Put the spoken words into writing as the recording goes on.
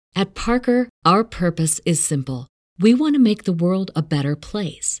At Parker, our purpose is simple. We want to make the world a better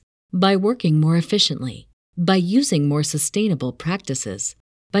place by working more efficiently, by using more sustainable practices,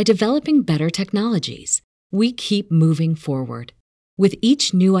 by developing better technologies. We keep moving forward. With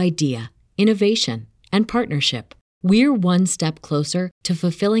each new idea, innovation, and partnership, we're one step closer to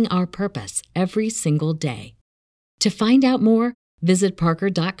fulfilling our purpose every single day. To find out more, visit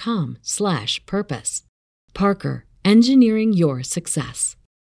parker.com/purpose. Parker, engineering your success.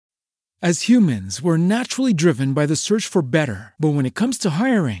 As humans, we're naturally driven by the search for better. But when it comes to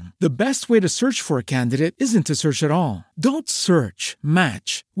hiring, the best way to search for a candidate isn't to search at all. Don't search,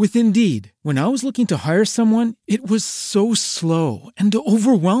 match with Indeed. When I was looking to hire someone, it was so slow and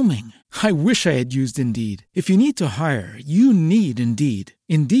overwhelming. I wish I had used Indeed. If you need to hire, you need Indeed.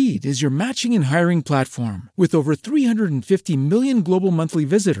 Indeed is your matching and hiring platform with over 350 million global monthly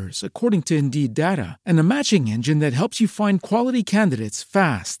visitors, according to Indeed data, and a matching engine that helps you find quality candidates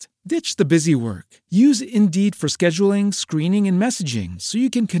fast. Ditch the busy work. Use Indeed for scheduling, screening, and messaging so you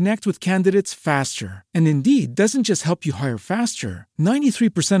can connect with candidates faster. And Indeed doesn't just help you hire faster.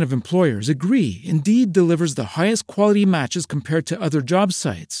 93% of employers agree Indeed delivers the highest quality matches compared to other job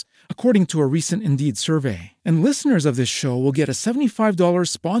sites, according to a recent Indeed survey. And listeners of this show will get a $75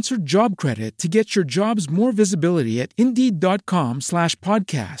 sponsored job credit to get your jobs more visibility at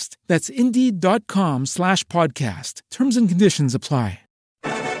Indeed.com/podcast. That's Indeed.com/podcast. Terms and conditions apply.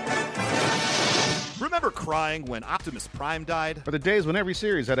 Remember crying when Optimus Prime died? Or the days when every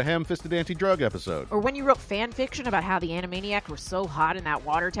series had a ham-fisted anti-drug episode? Or when you wrote fan fiction about how the Animaniacs were so hot in that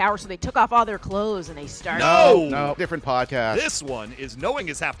water tower, so they took off all their clothes and they started... No, different podcast. This one is Knowing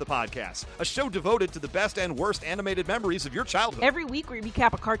is Half the Podcast, a show devoted to the best and worst animated memories of your childhood. Every week we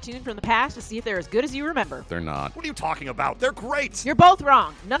recap a cartoon from the past to see if they're as good as you remember. They're not. What are you talking about? They're great! You're both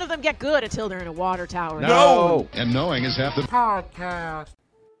wrong. None of them get good until they're in a water tower. No! And Knowing is Half the Podcast.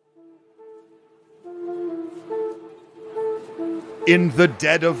 In the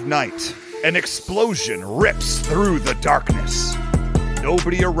dead of night, an explosion rips through the darkness.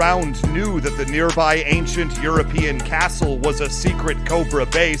 Nobody around knew that the nearby ancient European castle was a secret Cobra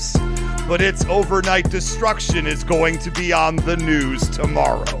base, but its overnight destruction is going to be on the news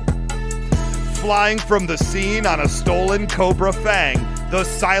tomorrow. Flying from the scene on a stolen Cobra Fang, the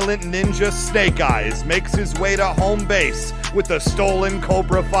silent ninja Snake Eyes makes his way to home base with the stolen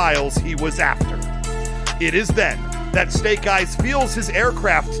Cobra files he was after. It is then that Snake Eyes feels his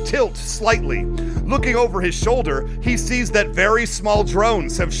aircraft tilt slightly. Looking over his shoulder, he sees that very small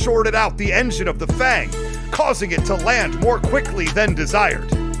drones have shorted out the engine of the Fang, causing it to land more quickly than desired.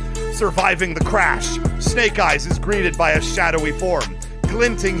 Surviving the crash, Snake Eyes is greeted by a shadowy form.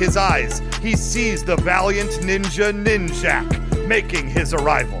 Glinting his eyes, he sees the valiant ninja Ninjak making his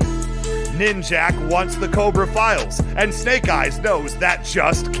arrival. Ninjak wants the Cobra files, and Snake Eyes knows that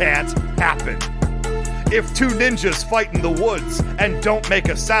just can't happen. If two ninjas fight in the woods and don't make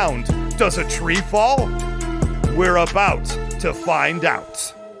a sound, does a tree fall? We're about to find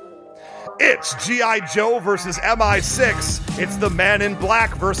out. It's G.I. Joe versus MI6. It's the Man in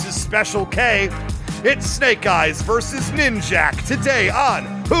Black versus Special K. It's Snake Eyes versus Ninjak today on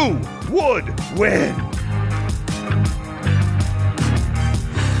Who Would Win?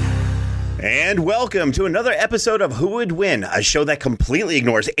 And welcome to another episode of Who Would Win, a show that completely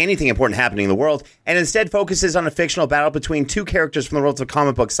ignores anything important happening in the world and instead focuses on a fictional battle between two characters from the worlds of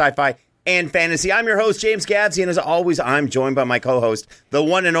comic book, sci-fi, and fantasy. I'm your host, James Gavsey, and as always, I'm joined by my co-host, the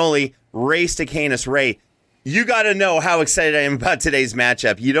one and only Ray Stacanis. Ray, you got to know how excited I am about today's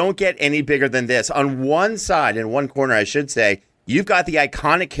matchup. You don't get any bigger than this. On one side, in one corner, I should say, you've got the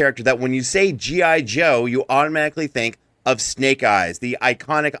iconic character that when you say G.I. Joe, you automatically think of Snake Eyes, the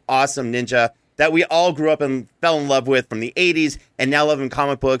iconic, awesome ninja that we all grew up and fell in love with from the 80s and now love in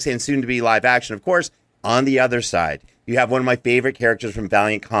comic books and soon to be live action. Of course, on the other side, you have one of my favorite characters from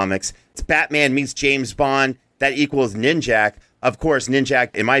Valiant Comics. It's Batman meets James Bond. That equals Ninjak. Of course,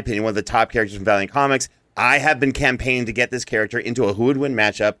 Ninjak, in my opinion, one of the top characters from Valiant Comics. I have been campaigning to get this character into a Who Would Win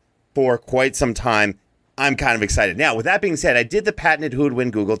matchup for quite some time. I'm kind of excited. Now, with that being said, I did the patented Who Would Win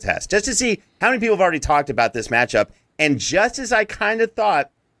Google test just to see how many people have already talked about this matchup. And just as I kind of thought,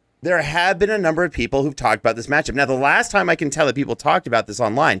 there have been a number of people who've talked about this matchup. Now, the last time I can tell that people talked about this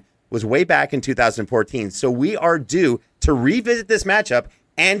online was way back in 2014. So we are due to revisit this matchup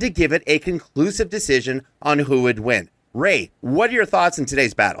and to give it a conclusive decision on who would win. Ray, what are your thoughts in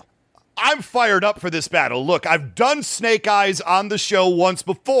today's battle? I'm fired up for this battle. Look, I've done Snake Eyes on the show once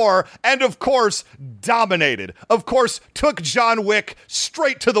before, and of course, dominated. Of course, took John Wick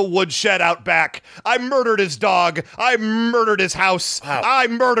straight to the woodshed out back. I murdered his dog. I murdered his house. Wow. I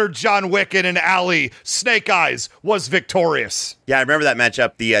murdered John Wick in an alley. Snake Eyes was victorious. Yeah, I remember that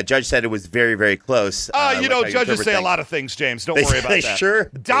matchup. The judge said it was very, very close. Judges say a lot of things, James. Don't worry about they that.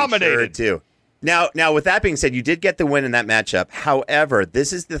 They Dominated. sure do. Now, with that being said, you did get the win in that matchup. However,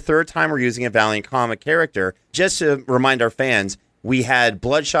 this is the third time we're using a Valiant comic character. Just to remind our fans, we had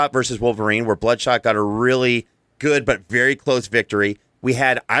Bloodshot versus Wolverine, where Bloodshot got a really good but very close victory. We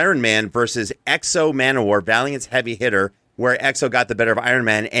had Iron Man versus Exo Manowar, Valiant's heavy hitter, where Exo got the better of Iron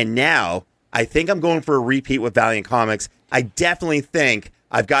Man. And now, I think I'm going for a repeat with Valiant Comics. I definitely think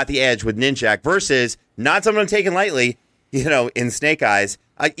I've got the edge with Ninjak versus, not someone I'm taking lightly, in Snake Eyes.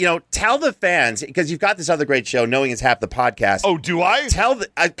 Tell the fans, because you've got this other great show, Knowing is Half the Podcast. Oh, do I?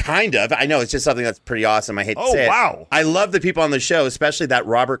 Kind of. I know, it's just something that's pretty awesome. I hate to say it. Oh, wow. I love the people on the show, especially that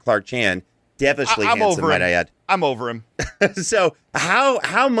Robert Clark Chan. Devilishly handsome, might I add. I'm over him. So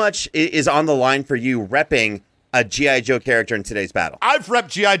how much is on the line for you repping a G.I. Joe character in today's battle? I've repped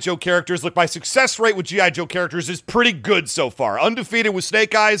G.I. Joe characters. Look, my success rate with G.I. Joe characters is pretty good so far. Undefeated with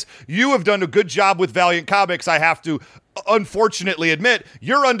Snake Eyes. You have done a good job with Valiant Comics, I have to unfortunately admit.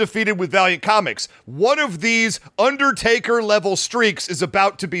 You're undefeated with Valiant Comics. One of these Undertaker-level streaks is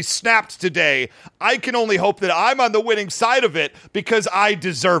about to be snapped today. I can only hope that I'm on the winning side of it because I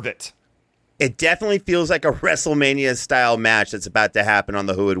deserve it. It definitely feels like a WrestleMania-style match that's about to happen on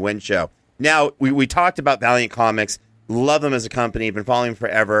the Who Would Win show. Now, we talked about Valiant Comics. Love them as a company. Been following them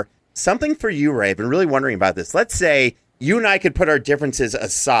forever. Something for you, Ray. I've been really wondering about this. Let's say you and I could put our differences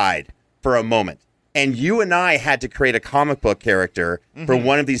aside for a moment, and you and I had to create a comic book character for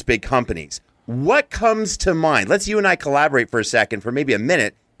one of these big companies. What comes to mind? Let's you and I collaborate for a second, for maybe a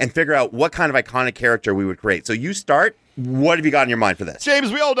minute, and figure out what kind of iconic character we would create. So you start. What have you got in your mind for this?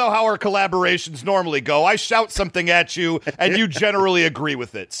 James, we all know how our collaborations normally go. I shout something at you, and you generally agree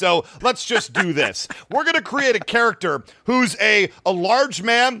with it. So let's just do this. We're going to create a character who's a large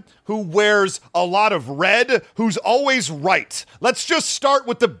man who wears a lot of red, who's always right. Let's just start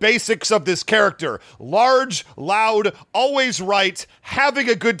with the basics of this character. Large, loud, always right, having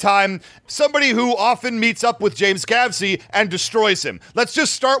a good time, somebody who often meets up with James Gavsey and destroys him. Let's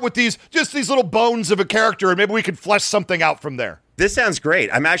just start with these little bones of a character, and maybe we can flesh something out from there. This sounds great.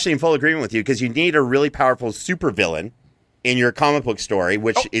 I'm actually in full agreement with you because you need a really powerful supervillain in your comic book story,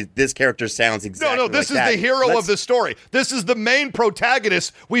 which is, this character sounds exactly No, this like is that. the hero of the story. This is the main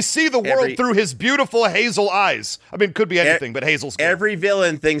protagonist. We see the world through his beautiful hazel eyes. I mean, it could be anything, but hazel's good. Every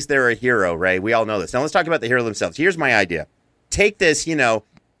villain thinks they're a hero, Ray. We all know this. Now let's talk about the hero themselves. Here's my idea. Take this,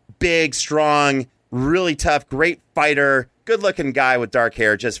 big, strong, really tough, great fighter, good-looking guy with dark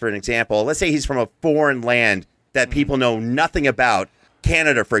hair, just for an example. Let's say he's from a foreign land that people know nothing about,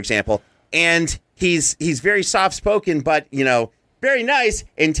 Canada, for example, and he's very soft-spoken, but, very nice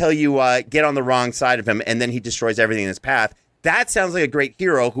until you get on the wrong side of him, and then he destroys everything in his path. That sounds like a great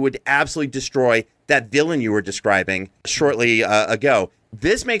hero who would absolutely destroy that villain you were describing shortly ago.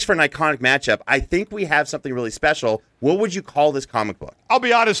 This makes for an iconic matchup. I think we have something really special. What would you call this comic book? I'll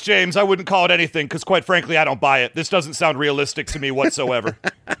be honest, James, I wouldn't call it anything because, quite frankly, I don't buy it. This doesn't sound realistic to me whatsoever.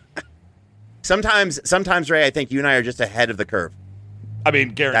 Sometimes, Ray, I think you and I are just ahead of the curve. I mean,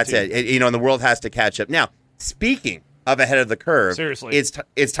 guaranteed. That's it. And the world has to catch up. Now, speaking of ahead of the curve, seriously,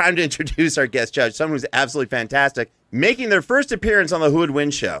 it's time to introduce our guest judge, someone who's absolutely fantastic, making their first appearance on the Who Would Win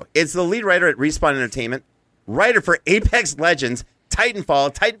show. It's the lead writer at Respawn Entertainment, writer for Apex Legends,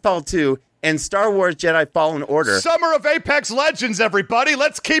 Titanfall, Titanfall 2, and Star Wars Jedi Fallen Order. Summer of Apex Legends, everybody.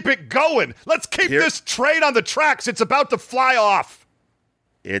 Let's keep it going. Let's keep this train on the tracks. It's about to fly off.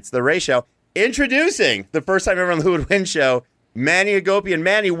 It's the Ray Show. Introducing the first time ever on the Who Would Win show, Manny Agopian.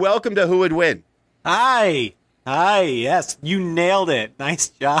 Manny, welcome to Who Would Win. Hi, yes, you nailed it. Nice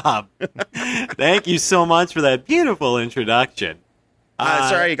job. Thank you so much for that beautiful introduction.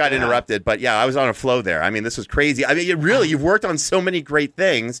 Sorry you got interrupted, but yeah, I was on a flow there. I mean, this was crazy. I mean, you've worked on so many great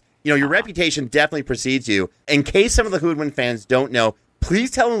things. Your reputation definitely precedes you. In case some of the Who Would Win fans don't know,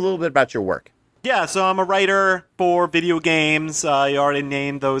 please tell them a little bit about your work. Yeah, so I'm a writer for video games. You already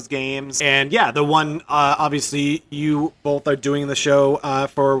named those games. And yeah, the one, obviously, you both are doing the show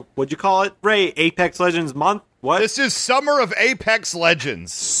for, what'd you call it, Ray? Apex Legends Month? What? This is Summer of Apex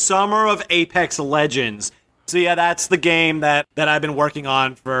Legends. Summer of Apex Legends. So yeah, that's the game that I've been working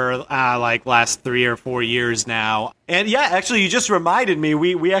on for last 3 or 4 years now. And yeah, actually, you just reminded me,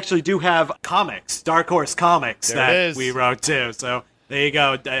 we actually do have comics, Dark Horse Comics, that we wrote too. So There you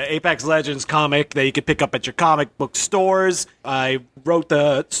go. Apex Legends comic that you can pick up at your comic book stores. I wrote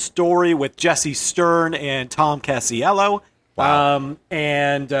the story with Jesse Stern and Tom Casiello. Wow.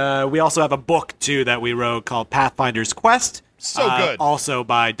 And we also have a book, too, that we wrote called Pathfinder's Quest. So good. Also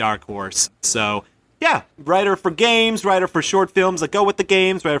by Dark Horse. So, yeah, writer for games, writer for short films that go with the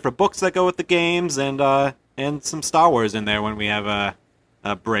games, writer for books that go with the games, and some Star Wars in there when we have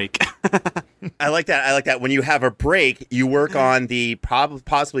a break. I like that. When you have a break, you work on the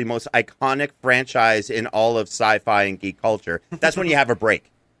possibly most iconic franchise in all of sci-fi and geek culture. That's when you have a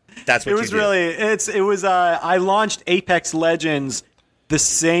break. That's what I launched Apex Legends the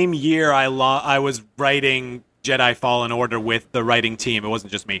same year I was writing Jedi Fallen Order with the writing team. It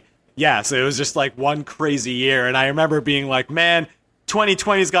wasn't just me. Yeah, so it was just like one crazy year. And I remember being like, man,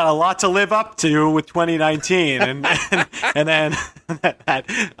 2020's got a lot to live up to with 2019. And then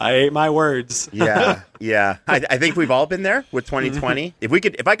I ate my words. Yeah. I think we've all been there with 2020.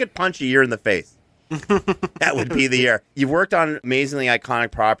 If I could punch a year in the face, that would be the year. You've worked on amazingly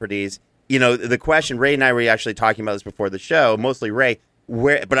iconic properties. You know, the question, Ray and I were actually talking about this before the show, mostly Ray,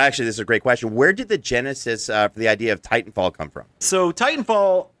 but actually this is a great question. Where did the genesis for the idea of Titanfall come from? So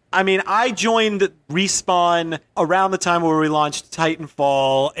Titanfall, I mean, I joined Respawn around the time where we launched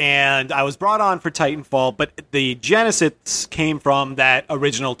Titanfall, and I was brought on for Titanfall, but the genesis came from that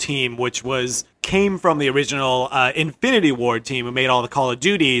original team, which came from the original Infinity Ward team who made all the Call of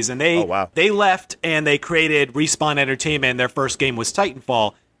Duties, and they left and they created Respawn Entertainment. Their first game was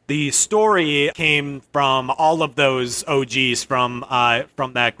Titanfall. The story came from all of those OGs from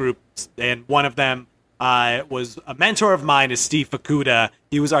that group, and one of them was a mentor of mine, is Steve Fukuda.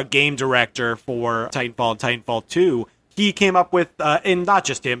 He was our game director for Titanfall and Titanfall 2. He came up with, and not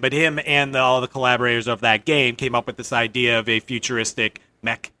just him, but him and all the collaborators of that game came up with this idea of a futuristic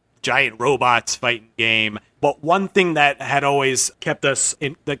mech giant robots fighting game. But one thing that had always kept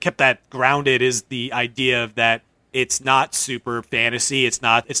that grounded is the idea of that it's not super fantasy. It's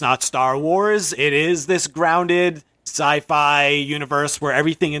not Star Wars. It is this grounded sci-fi universe where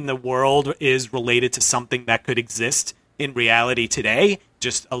everything in the world is related to something that could exist in reality today,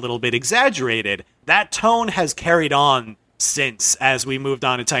 just a little bit exaggerated. That tone has carried on since, as we moved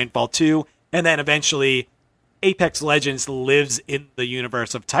on to Titanfall 2, and then eventually Apex Legends lives in the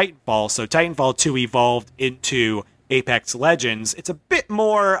universe of Titanfall, so Titanfall 2 evolved into Apex Legends. It's a bit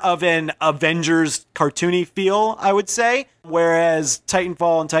more of an Avengers cartoony feel, I would say, whereas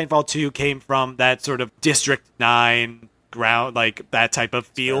Titanfall and Titanfall 2 came from that sort of District 9 ground, like that type of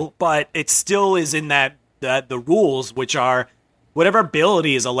feel, but it still is in that the rules, which are whatever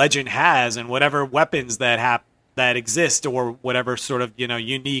abilities a legend has and whatever weapons that exist, or whatever sort of,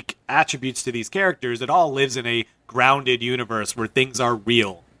 unique attributes to these characters, it all lives in a grounded universe where things are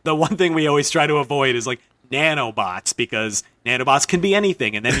real. The one thing we always try to avoid is like nanobots, because nanobots can be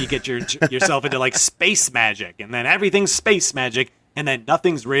anything, and then you get yourself into like space magic, and then everything's space magic, and then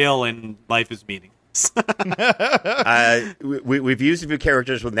nothing's real and life is meaningless. We've used a few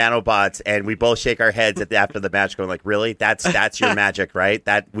characters with nanobots, and we both shake our heads after the match, going like, "Really? That's your magic, right?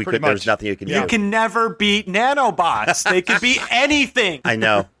 There's nothing you can do. You can never beat nanobots. They can be anything." I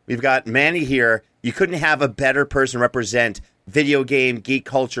know. We've got Manny here. You couldn't have a better person represent video game, geek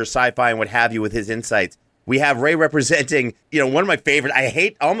culture, sci-fi, and what have you with his insights. We have Ray representing, one of my favorite.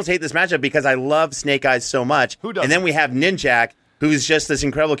 I almost hate this matchup because I love Snake Eyes so much. Who doesn't? And then we have Ninjak, who's just this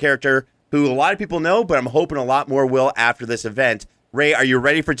incredible character who a lot of people know, but I'm hoping a lot more will after this event. Ray, are you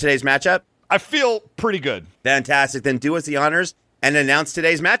ready for today's matchup? I feel pretty good. Fantastic. Then do us the honors and announce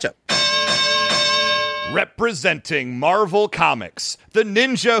today's matchup. Representing Marvel Comics, the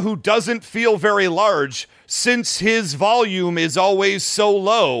ninja who doesn't feel very large since his volume is always so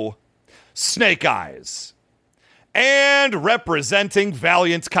low, Snake Eyes. And representing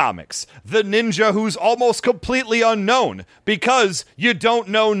Valiant Comics, the ninja who's almost completely unknown because you don't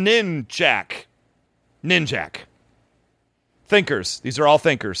know Ninjak. Thinkers. These are all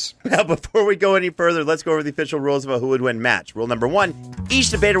thinkers. Now, before we go any further, let's go over the official rules of a Who Would Win match. Rule number 1, each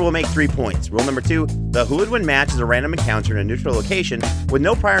debater will make 3 points. Rule number 2, the Who Would Win match is a random encounter in a neutral location with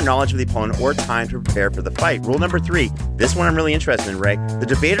no prior knowledge of the opponent or time to prepare for the fight. Rule number 3, this one I'm really interested in, Ray. The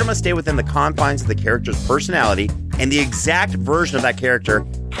debater must stay within the confines of the character's personality and the exact version of that character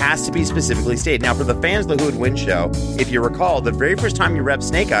has to be specifically stated. Now, for the fans of the Who Would Win show, if you recall, the very first time you repped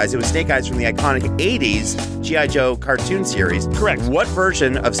Snake Eyes, it was Snake Eyes from the iconic 80s G.I. Joe cartoon series. Correct. What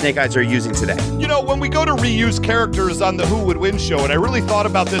version of Snake Eyes are you using today? You know, when we go to reuse characters on the Who Would Win show, and I really thought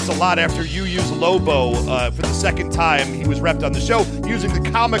about this a lot after you used Lobo for the second time he was repped on the show, using the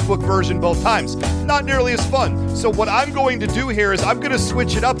comic book version both times. Not nearly as fun. So what I'm going to do here is I'm going to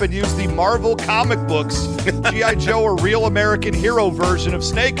switch it up and use the Marvel comic books G.I. Joe or Real American Hero version of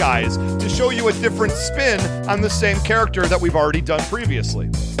Snake Eyes to show you a different spin on the same character that we've already done previously.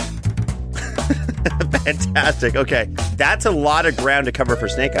 Fantastic. Okay. That's a lot of ground to cover for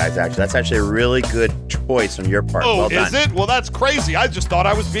Snake Eyes, actually. That's actually a really good choice on your part. Oh, well done. is it? Well, that's crazy. I just thought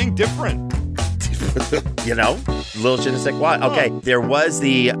I was being different. You know, little je ne sais quoi. Okay, there was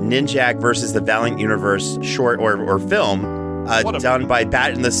the Ninjak versus the Valiant Universe short or film done by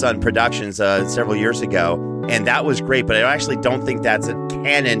Bat in the Sun Productions several years ago, and that was great, but I actually don't think that's a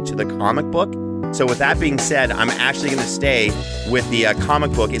canon to the comic book. So with that being said, I'm actually going to stay with the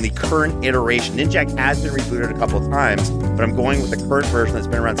comic book in the current iteration. Ninjak has been rebooted a couple of times, but I'm going with the current version that's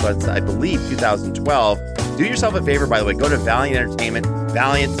been around since, I believe, 2012. Do yourself a favor, by the way. Go to Valiant Entertainment,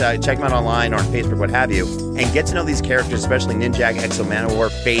 Valiant, check them out online or on Facebook, what have you, and get to know these characters, especially Ninjak, Exo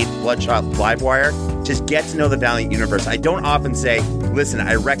Manowar, Faith, Bloodshot, Livewire. Just get to know the Valiant Universe. I don't often say, listen,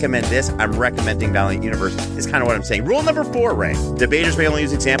 I recommend this. I'm recommending Valiant Universe is kind of what I'm saying. Rule number 4, Ray. Debaters may only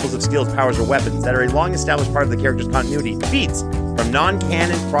use examples of skills, powers, or weapons that are a long-established part of the character's continuity. Feats from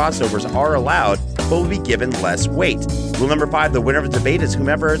non-canon crossovers are allowed, but will be given less weight. Rule number 5, the winner of the debate is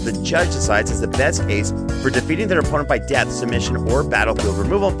whomever the judge decides is the best case for defeating their opponent by death, submission, or battlefield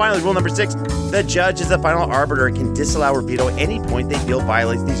removal. And finally, rule number 6, the judge is the final arbiter and can disallow or veto any point they feel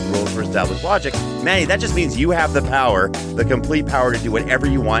violates these rules or established logic. Manny, that just means you have the power, the complete power to do whatever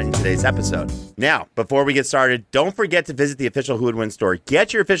you want in today's episode. Now, before we get started, don't forget to visit the official Who Would Win store.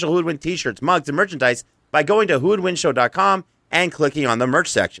 Get your official Who Would Win t-shirts, mugs, and merchandise by going to whowouldwinshow.com and clicking on the merch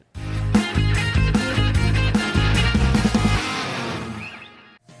section.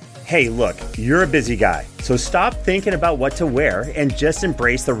 Hey, look, you're a busy guy, so stop thinking about what to wear and just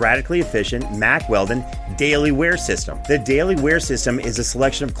embrace the radically efficient Mack Weldon Daily Wear System. The Daily Wear System is a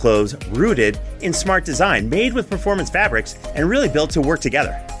selection of clothes rooted in smart design, made with performance fabrics, and really built to work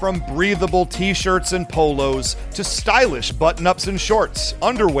together. From breathable t-shirts and polos to stylish button-ups and shorts,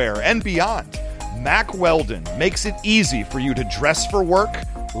 underwear, and beyond, Mack Weldon makes it easy for you to dress for work,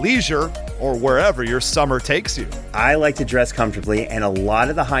 leisure, or wherever your summer takes you. I like to dress comfortably, and a lot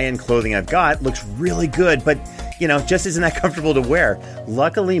of the high-end clothing I've got looks really good, but, just isn't that comfortable to wear.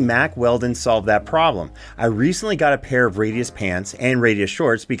 Luckily, Mack Weldon solved that problem. I recently got a pair of Radius pants and Radius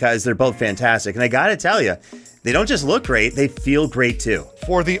shorts because they're both fantastic, and I gotta tell you, they don't just look great, they feel great too.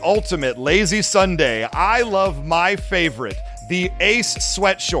 For the ultimate lazy Sunday, I love my favorite, the Ace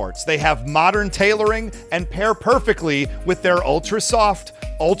sweat shorts. They have modern tailoring and pair perfectly with their ultra-soft,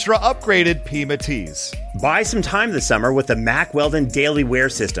 ultra-upgraded Pima tees. Buy some time this summer with the Mack Weldon Daily Wear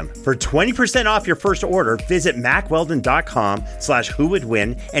System. For 20% off your first order, visit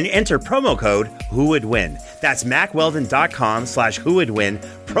MackWeldon.com/whowouldwin and enter promo code WhoWouldWin. That's MackWeldon.com/whowouldwin,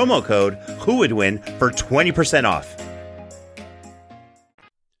 promo code WhoWouldWin for 20% off.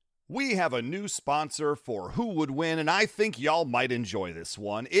 We have a new sponsor for Who Would Win, and I think y'all might enjoy this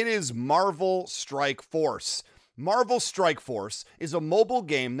one. It is Marvel Strike Force. Marvel Strike Force is a mobile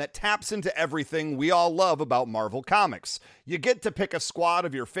game that taps into everything we all love about Marvel Comics. You get to pick a squad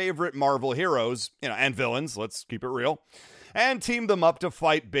of your favorite Marvel heroes, and villains, let's keep it real, and team them up to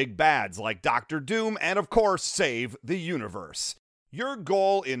fight big bads like Doctor Doom and, of course, save the universe. Your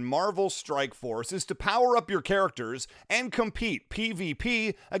goal in Marvel Strike Force is to power up your characters and compete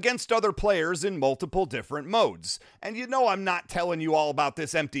PvP against other players in multiple different modes. And I'm not telling you all about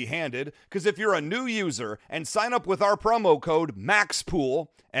this empty-handed, because if you're a new user and sign up with our promo code MAXPOOL,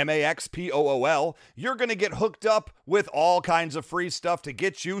 MAXPOOL, you're going to get hooked up with all kinds of free stuff to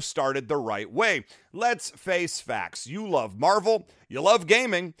get you started the right way. Let's face facts. You love Marvel, you love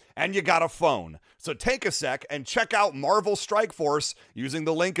gaming, and you got a phone. So take a sec and check out Marvel Strike Force using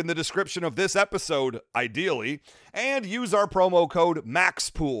the link in the description of this episode, ideally, and use our promo code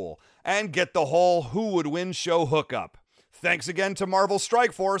MAXPOOL and get the whole Who Would Win show hookup. Thanks again to Marvel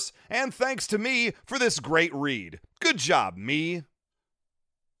Strike Force, and thanks to me for this great read. Good job, me.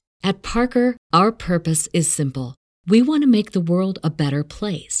 At Parker, our purpose is simple. We want to make the world a better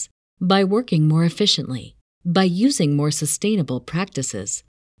place by working more efficiently, by using more sustainable practices,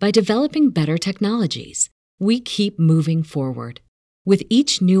 by developing better technologies. We keep moving forward. With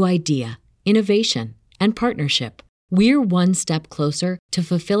each new idea, innovation, and partnership, we're one step closer to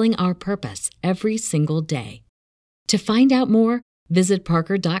fulfilling our purpose every single day. To find out more, Visit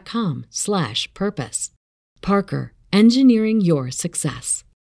parker.com/purpose. Parker, engineering your success.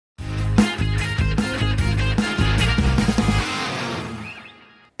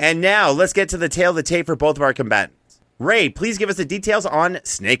 And now, let's get to the tail of the tape for both of our combatants. Ray, please give us the details on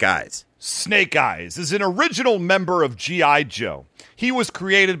Snake Eyes. Snake Eyes is an original member of G.I. Joe. He was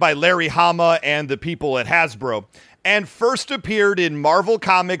created by Larry Hama and the people at Hasbro, and first appeared in Marvel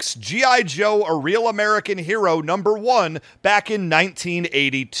Comics' G.I. Joe, A Real American Hero #1 back in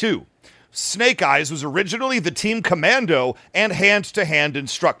 1982. Snake Eyes was originally the team commando and hand-to-hand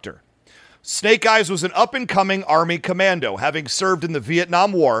instructor. Snake Eyes was an up-and-coming Army commando, having served in the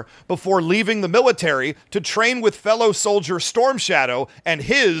Vietnam War before leaving the military to train with fellow soldier Storm Shadow and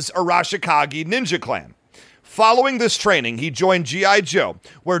his Arashikage ninja clan. Following this training, he joined G.I. Joe,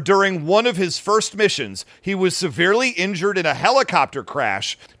 where during one of his first missions, he was severely injured in a helicopter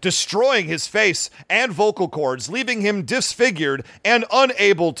crash, destroying his face and vocal cords, leaving him disfigured and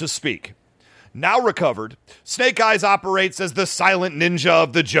unable to speak. Now recovered, Snake Eyes operates as the silent ninja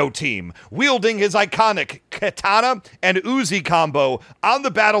of the Joe team, wielding his iconic katana and Uzi combo on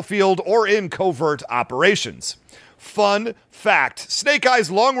the battlefield or in covert operations. Fun fact, Snake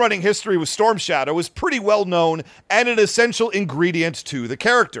Eyes' long-running history with Storm Shadow is pretty well known and an essential ingredient to the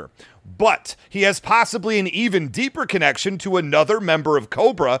character. But he has possibly an even deeper connection to another member of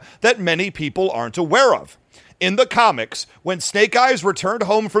Cobra that many people aren't aware of. In the comics, when Snake Eyes returned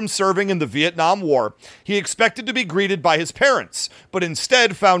home from serving in the Vietnam War, he expected to be greeted by his parents, but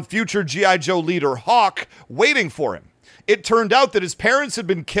instead found future G.I. Joe leader Hawk waiting for him. It turned out that his parents had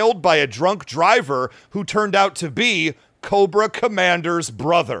been killed by a drunk driver who turned out to be Cobra Commander's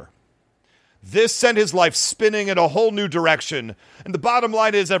brother. This sent his life spinning in a whole new direction, and the bottom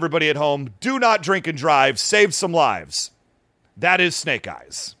line is, everybody at home, do not drink and drive, save some lives. That is Snake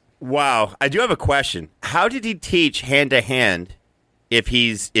Eyes. Wow, I do have a question. How did he teach hand to hand if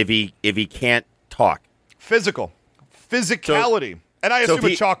he can't talk? Physicality, and I assume a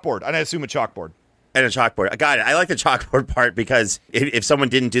chalkboard. And a chalkboard. I got it. I like the chalkboard part because if someone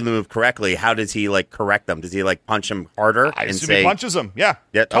didn't do the move correctly, how does he correct them? Does he punch them harder? I assume he punches them. Yeah.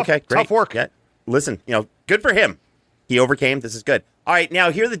 Tough, okay. Great. Tough work. Yeah. Listen, good for him. He overcame. This is good. All right, now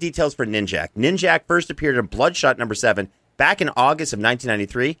here are the details for Ninjak. Ninjak first appeared in Bloodshot #7 back in August of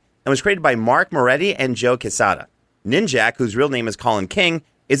 1993. And was created by Mark Moretti and Joe Quesada. Ninjak, whose real name is Colin King,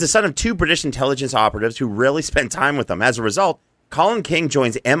 is the son of two British intelligence operatives who rarely spent time with them. As a result, Colin King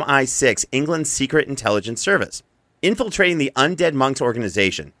joins MI6, England's secret intelligence service. Infiltrating the Undead Monks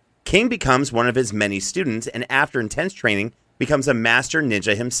organization, King becomes one of his many students, and after intense training, becomes a master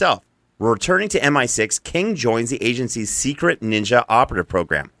ninja himself. Returning to MI6, King joins the agency's secret ninja operative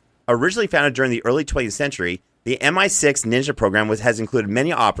program. Originally founded during the early 20th century, the MI6 ninja program has included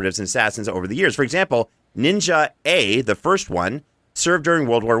many operatives and assassins over the years. For example, Ninja A, the first one, served during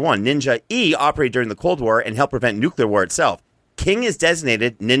World War I. Ninja E operated during the Cold War and helped prevent nuclear war itself. King is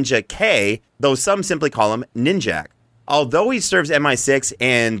designated Ninja K, though some simply call him Ninjak. Although he serves MI6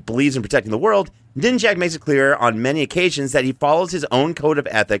 and believes in protecting the world, Ninjak makes it clear on many occasions that he follows his own code of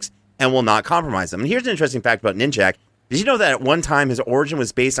ethics and will not compromise them. And here's an interesting fact about Ninjak. Did you know that at one time his origin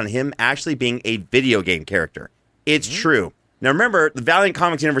was based on him actually being a video game character? It's true. Now remember, the Valiant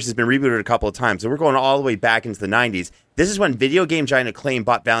Comics universe has been rebooted a couple of times, so we're going all the way back into the 90s. This is when video game giant Acclaim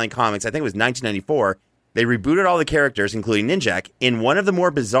bought Valiant Comics, I think it was 1994. They rebooted all the characters, including Ninjak. In one of the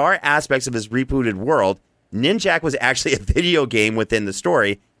more bizarre aspects of his rebooted world, Ninjak was actually a video game within the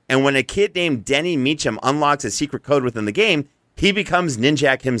story, and when a kid named Denny Meacham unlocks a secret code within the game, he becomes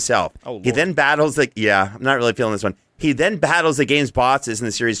Ninjak himself. Oh, Lord. He then battles I'm not really feeling this one. He then battles the game's bosses in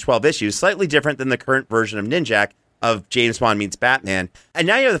the series' 12 issues, slightly different than the current version of Ninjak of James Bond meets Batman. And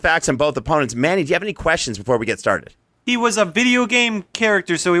now you have the facts on both opponents. Manny, do you have any questions before we get started? He was a video game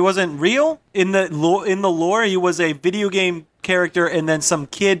character, so he wasn't real? In the lore, he was a video game character, and then some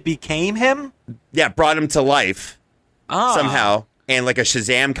kid became him? Yeah, brought him to life somehow, and like a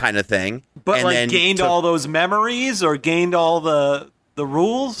Shazam kind of thing. But and then gained all those memories, or gained all the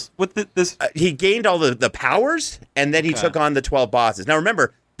rules with this? He gained all the powers, and then he took on the 12 bosses. Now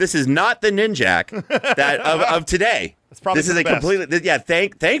remember, this is not the Ninjak of today. That's probably this is a completely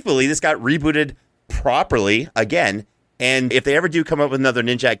thankfully this got rebooted properly again. And if they ever do come up with another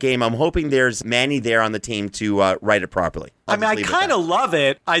Ninjak game, I'm hoping there's Manny there on the team to write it properly. I kind of love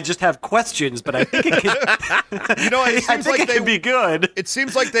it. I just have questions, but I think it can. It seems it can be good. It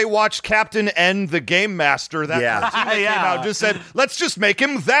seems like they watched Captain N, the Game Master. That came out, just said, let's just make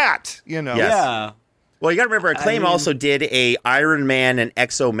him that. Yes. Yeah. Well, you got to remember, Acclaim also did a Iron Man and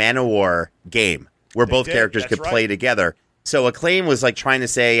Exo Manowar game where both characters could play together. So Acclaim was like trying to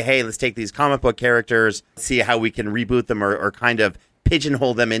say, hey, let's take these comic book characters, see how we can reboot them or kind of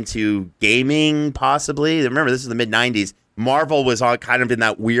pigeonhole them into gaming, possibly. Remember, this is the mid-90s. Marvel was all kind of in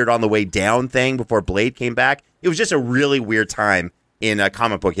that weird on the way down thing before Blade came back. It was just a really weird time in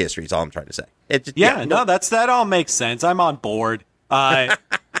comic book history, is all I'm trying to say. That all makes sense. I'm on board.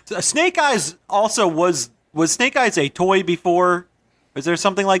 Snake Eyes also was Snake Eyes a toy before? Is there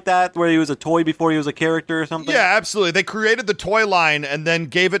something like that where he was a toy before he was a character or something? Yeah, absolutely. They created the toy line and then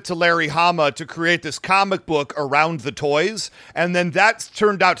gave it to Larry Hama to create this comic book around the toys. And then that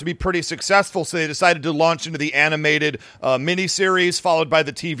turned out to be pretty successful. So they decided to launch into the animated miniseries, followed by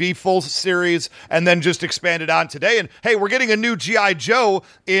the TV full series, and then just expanded on today. And hey, we're getting a new G.I. Joe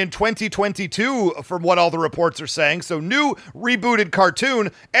in 2022 from what all the reports are saying. So new rebooted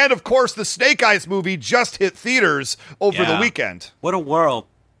cartoon. And of course, the Snake Eyes movie just hit theaters over the weekend. What a world.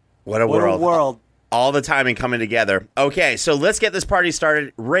 What a world. All the timing coming together. Okay, so let's get this party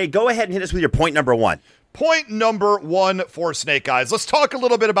started. Ray, go ahead and hit us with your point number 1. Point number 1 for Snake Eyes. Let's talk a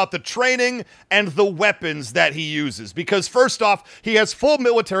little bit about the training and the weapons that he uses. Because first off, he has full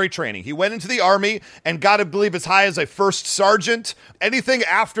military training. He went into the Army and got to believe as high as a first sergeant. Anything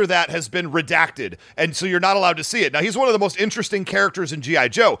after that has been redacted. And so you're not allowed to see it. Now, he's one of the most interesting characters in G.I.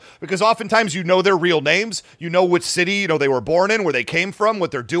 Joe. Because oftentimes you know their real names. You know which city they were born in, where they came from,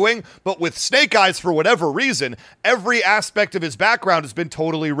 what they're doing. But with Snake Eyes, for whatever reason, every aspect of his background has been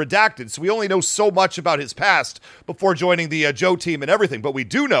totally redacted. So we only know so much about his past before joining the Joe team and everything. But we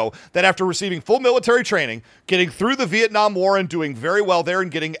do know that after receiving full military training, getting through the Vietnam War and doing very well there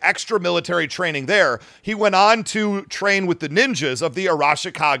and getting extra military training there, he went on to train with the ninjas of the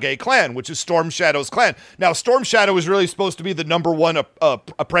Arashikage clan, which is Storm Shadow's clan. Now, Storm Shadow is really supposed to be the number one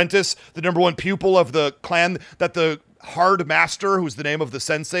apprentice, the number one pupil of the clan that the Hard Master, who's the name of the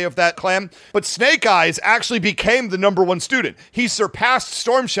sensei of that clan. But Snake Eyes actually became the number one student. He surpassed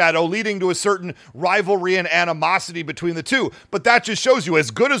Storm Shadow, leading to a certain rivalry and animosity between the two. But that just shows you, as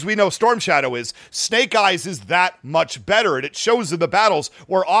good as we know Storm Shadow is, Snake Eyes is that much better. And it shows in the battles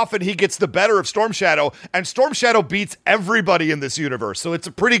where often he gets the better of Storm Shadow, and Storm Shadow beats everybody in this universe. So it's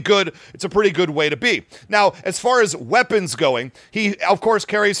a pretty good way to be. Now, as far as weapons going, he, of course,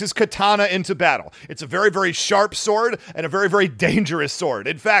 carries his katana into battle. It's a very, very sharp sword, and a very, very dangerous sword.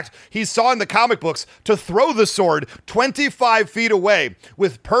 In fact, he saw in the comic books to throw the sword 25 feet away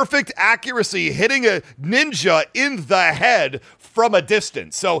with perfect accuracy, hitting a ninja in the head from a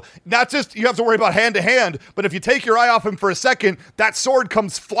distance. So not just you have to worry about hand to hand, but if you take your eye off him for a second, that sword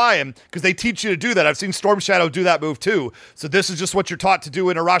comes flying because they teach you to do that. I've seen Storm Shadow do that move too. So this is just what you're taught to do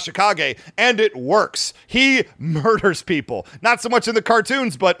in Arashikage, and it works. He murders people. Not so much in the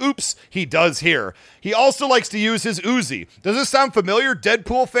cartoons, but oops, he does here. He also likes to use his Uzi. Does this sound familiar,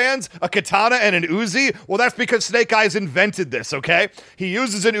 Deadpool fans? A katana and an Uzi? Well, that's because Snake Eyes invented this, okay? He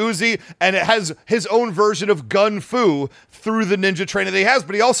uses an Uzi, and it has his own version of gun fu through the ninja training that he has,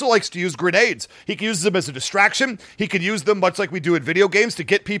 but he also likes to use grenades. He can use them as a distraction. He can use them much like we do in video games to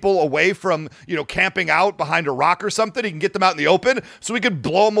get people away from, camping out behind a rock or something. He can get them out in the open, so he can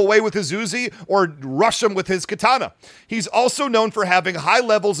blow them away with his Uzi or rush them with his katana. He's also known for having high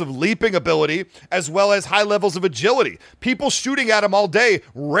levels of leaping ability as well as high levels of agility. People shooting at him all day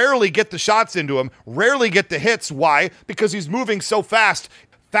rarely get the shots into him, rarely get the hits. Why? Because he's moving so fast,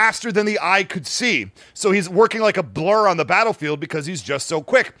 faster than the eye could see. So he's working like a blur on the battlefield because he's just so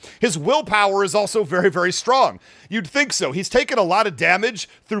quick. His willpower is also very, very strong. You'd think so. He's taken a lot of damage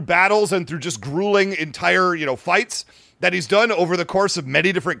through battles and through just grueling entire, fights that he's done over the course of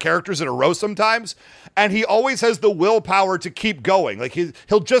many different characters in a row sometimes. And he always has the willpower to keep going. Like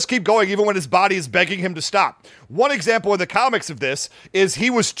he'll just keep going even when his body is begging him to stop. One example in the comics of this is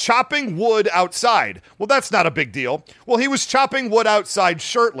he was chopping wood outside. Well, that's not a big deal. Well, he was chopping wood outside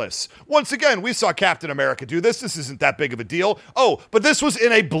shirtless. Once again, we saw Captain America do this. This isn't that big of a deal. Oh, but this was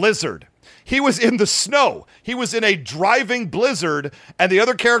in a blizzard. He was in the snow. He was in a driving blizzard, and the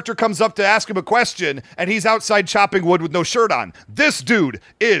other character comes up to ask him a question, and he's outside chopping wood with no shirt on. This dude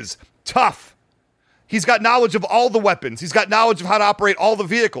is tough. He's got knowledge of all the weapons. He's got knowledge of how to operate all the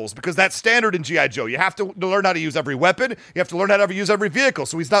vehicles, because that's standard in G.I. Joe. You have to learn how to use every weapon. You have to learn how to use every vehicle,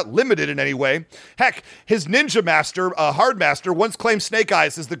 so he's not limited in any way. Heck, his ninja master, Hard Master, once claimed Snake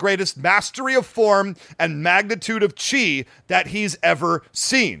Eyes as the greatest mastery of form and magnitude of chi that he's ever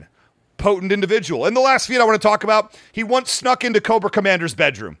seen. Potent individual. And the last feat I want to talk about, he once snuck into Cobra Commander's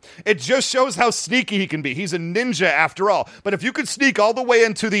bedroom. It just shows how sneaky he can be. He's a ninja after all. But if you could sneak all the way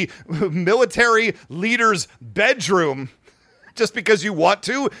into the military leader's bedroom just because you want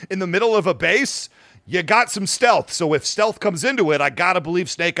to in the middle of a base, you got some stealth. So if stealth comes into it, I gotta believe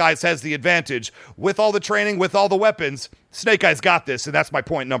Snake Eyes has the advantage. With all the training, with all the weapons, Snake Eyes got this, and that's my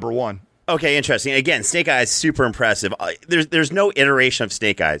point number one. Okay, interesting. Again, Snake Eyes, super impressive. There's no iteration of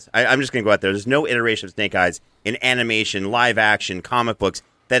Snake Eyes. I'm just going to go out there. There's no iteration of Snake Eyes in animation, live action, comic books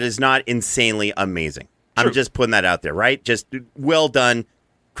that is not insanely amazing. True. I'm just putting that out there, right? Just well done,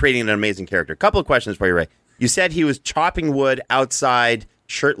 creating an amazing character. A couple of questions for you, Ray. You said he was chopping wood outside,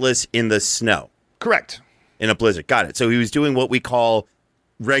 shirtless in the snow. Correct. In a blizzard. Got it. So he was doing what we call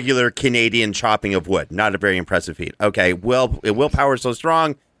regular Canadian chopping of wood. Not a very impressive feat. Okay, willpower is so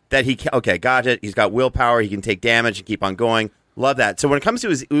strong that he can, okay, got it. He's got willpower. He can take damage and keep on going. Love that. So when it comes to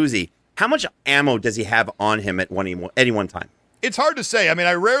his Uzi, how much ammo does he have on him at any one time? It's hard to say. I mean,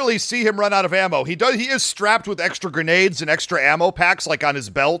 I rarely see him run out of ammo. He is strapped with extra grenades and extra ammo packs, like on his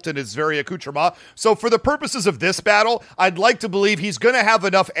belt and his very accoutrement. So for the purposes of this battle, I'd like to believe he's going to have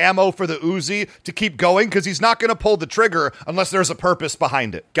enough ammo for the Uzi to keep going, because he's not going to pull the trigger unless there's a purpose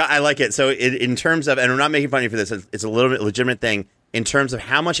behind it. I like it. So in terms of, and I'm not making fun of you for this, it's a little bit legitimate thing, in terms of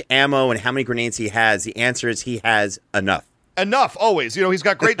how much ammo and how many grenades he has, the answer is he has enough. Enough, always. You know, he's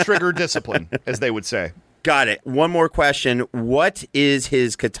got great trigger discipline, as they would say. Got it. One more question. What is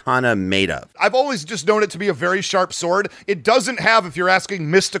his katana made of? I've always just known it to be a very sharp sword. It doesn't have, if you're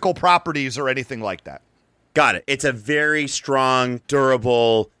asking, mystical properties or anything like that. Got it. It's a very strong,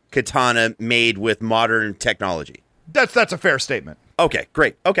 durable katana made with modern technology. That's a fair statement. Okay,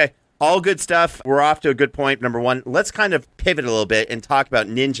 great. Okay. All good stuff. We're off to a good point. Number one, let's kind of pivot a little bit and talk about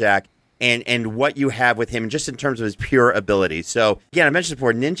Ninjak and what you have with him just in terms of his pure ability. So, again, I mentioned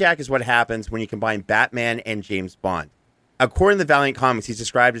before, Ninjak is what happens when you combine Batman and James Bond. According to the Valiant Comics, he's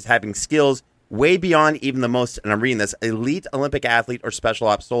described as having skills way beyond even the most, and I'm reading this, elite Olympic athlete or special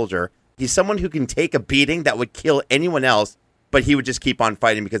ops soldier. He's someone who can take a beating that would kill anyone else, but he would just keep on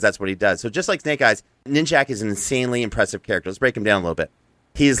fighting because that's what he does. So just like Snake Eyes, Ninjak is an insanely impressive character. Let's break him down a little bit.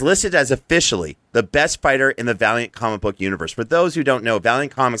 He is listed as officially the best fighter in the Valiant comic book universe. For those who don't know,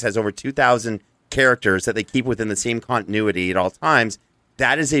 Valiant Comics has over 2,000 characters that they keep within the same continuity at all times.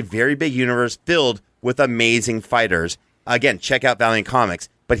 That is a very big universe filled with amazing fighters. Again, check out Valiant Comics,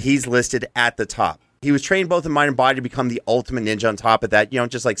 but he's listed at the top. He was trained both in mind and body to become the ultimate ninja. On top of that,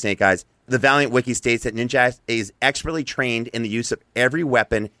 just like Snake Eyes, the Valiant Wiki states that Ninja is expertly trained in the use of every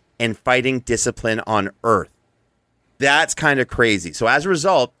weapon and fighting discipline on Earth. That's kind of crazy. So as a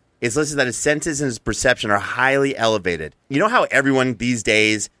result, it's listed that his senses and his perception are highly elevated. You know how everyone these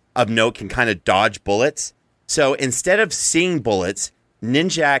days of note can kind of dodge bullets? So instead of seeing bullets,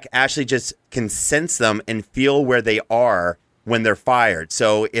 Ninjak actually just can sense them and feel where they are when they're fired.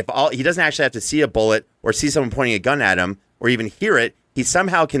 So he doesn't actually have to see a bullet or see someone pointing a gun at him or even hear it. He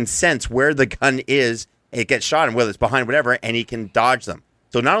somehow can sense where the gun is and it gets shot him, whether it's behind whatever, and he can dodge them.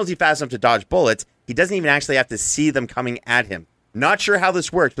 So not only is he fast enough to dodge bullets, he doesn't even actually have to see them coming at him. Not sure how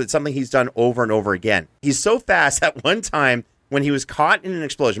this works, but it's something he's done over and over again. He's so fast at one time when he was caught in an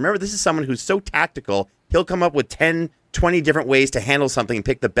explosion. Remember, this is someone who's so tactical, he'll come up with 10, 20 different ways to handle something and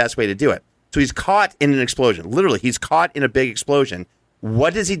pick the best way to do it. So he's caught in an explosion. Literally, he's caught in a big explosion.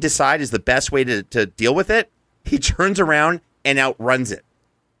 What does he decide is the best way to deal with it? He turns around and outruns it.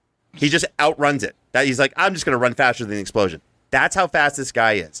 He just outruns it. He's like, I'm just going to run faster than the explosion. That's how fast this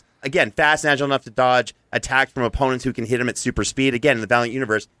guy is. Again, fast and agile enough to dodge attacks from opponents who can hit him at super speed. Again, in the Valiant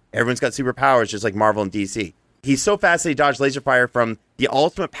universe, everyone's got superpowers just like Marvel and DC. He's so fast that he dodged laser fire from the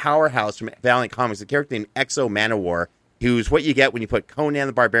ultimate powerhouse from Valiant Comics, a character named Exo Manowar, who's what you get when you put Conan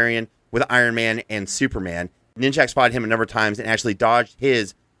the Barbarian with Iron Man and Superman. Ninjak spotted him a number of times and actually dodged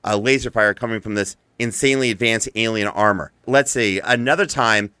his laser fire coming from this insanely advanced alien armor. Let's see. Another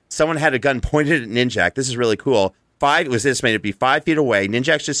time, someone had a gun pointed at Ninjak. This is really cool. It was estimated to be 5 feet away.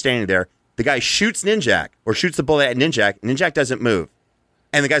 Ninjak's just standing there. The guy shoots Ninjak or shoots the bullet at Ninjak. Ninjak doesn't move.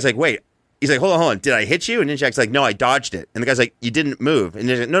 And the guy's like, wait. He's like, hold on. Did I hit you? And Ninjak's like, no, I dodged it. And the guy's like, you didn't move. And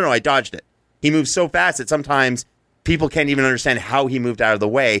Ninjak's like, no, I dodged it. He moves so fast that sometimes people can't even understand how he moved out of the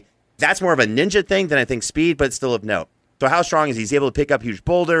way. That's more of a ninja thing than I think speed, but it's still of note. So how strong is he? He's able to pick up huge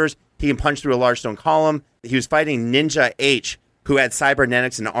boulders. He can punch through a large stone column. He was fighting Ninja H, who had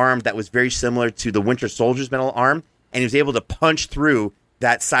cybernetics and an arm that was very similar to the Winter Soldier's metal arm. And he was able to punch through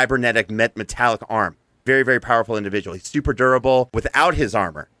that cybernetic metallic arm. Very, very powerful individual. He's super durable without his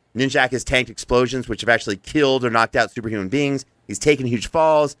armor. Ninjak has tanked explosions, which have actually killed or knocked out superhuman beings. He's taken huge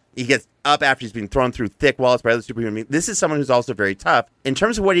falls. He gets up after he's been thrown through thick walls by other superhuman beings. This is someone who's also very tough. In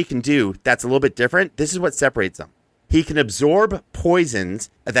terms of what he can do, that's a little bit different. This is what separates him. He can absorb poisons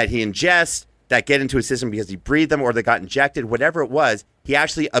that he ingests, that get into his system because he breathed them or they got injected, whatever it was. He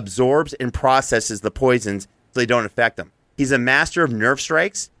actually absorbs and processes the poisons so they don't affect him. He's a master of nerve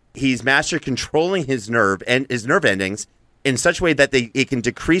strikes. he's mastered controlling his nerve endings in such a way that it can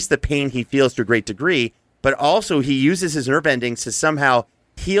decrease the pain he feels to a great degree, but also he uses his nerve endings to somehow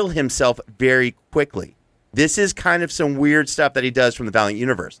heal himself very quickly. This is kind of some weird stuff that he does from the Valiant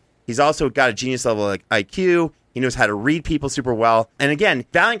universe. He's also got a genius level IQ. He knows how to read people super well. And again,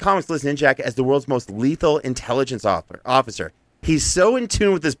 Valiant Comics lists Ninjak as the world's most lethal intelligence officer. He's so in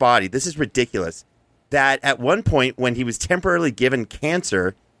tune with his body, this is ridiculous, that at one point when he was temporarily given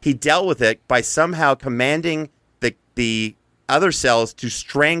cancer, he dealt with it by somehow commanding the other cells to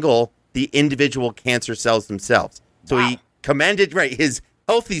strangle the individual cancer cells themselves. So he commanded his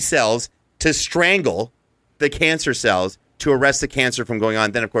healthy cells to strangle the cancer cells to arrest the cancer from going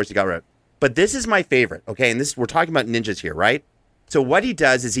on. Then, of course, he got rid of it. But this is my favorite, okay? And we're talking about ninjas here, right? So what he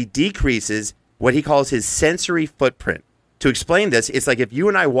does is he decreases what he calls his sensory footprint. To explain this, it's like if you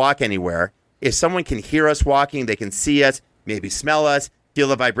and I walk anywhere, if someone can hear us walking, they can see us, maybe smell us, feel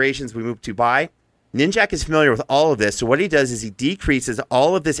the vibrations we move by. Ninjak is familiar with all of this. So what he does is he decreases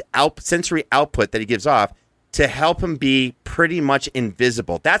all of this sensory output that he gives off to help him be pretty much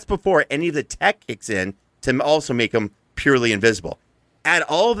invisible. That's before any of the tech kicks in to also make him purely invisible. Add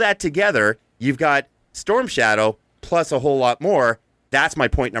all of that together, you've got Storm Shadow plus a whole lot more. That's my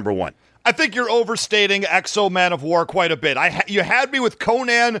point number one. I think you're overstating Exo Man of War quite a bit. You had me with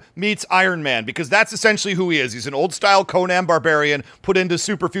Conan meets Iron Man, because that's essentially who he is. He's an old-style Conan barbarian put into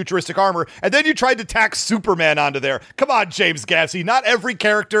super futuristic armor, and then you tried to tack Superman onto there. Come on, James Gassey. Not every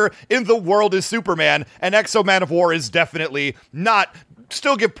character in the world is Superman, and Exo Man of War is definitely not.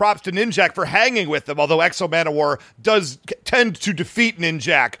 Still give props to Ninjak for hanging with them, although Exo Man of War does tend to defeat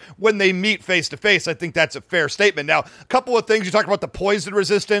Ninjak when they meet face-to-face. I think that's a fair statement. Now, a couple of things. You talked about the poison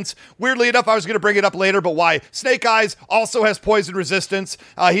resistance. Weirdly enough, I was going to bring it up later, but why? Snake Eyes also has poison resistance.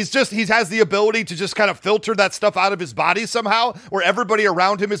 He has the ability to just kind of filter that stuff out of his body somehow, where everybody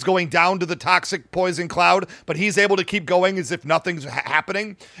around him is going down to the toxic poison cloud, but he's able to keep going as if nothing's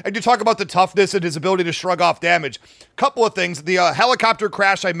happening. And you talk about the toughness and his ability to shrug off damage. Couple of things. The helicopter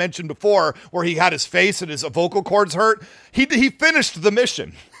crash I mentioned before, where he had his face and his vocal cords hurt, he finished the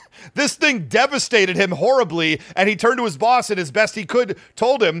mission. This thing devastated him horribly, and he turned to his boss and as best he could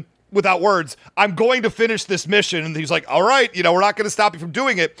told him, without words, I'm going to finish this mission. And he's like, all right, we're not going to stop you from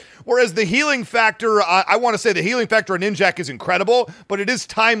doing it. Whereas the healing factor, I want to say the healing factor on Ninjak is incredible, but it is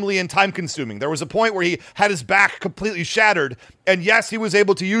timely and time consuming. There was a point where he had his back completely shattered. And yes, he was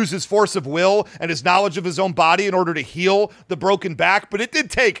able to use his force of will and his knowledge of his own body in order to heal the broken back. But it did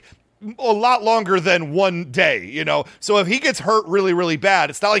take a lot longer than one day, So if he gets hurt really, really bad,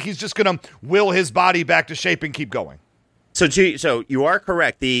 it's not like he's just going to will his body back to shape and keep going. So you are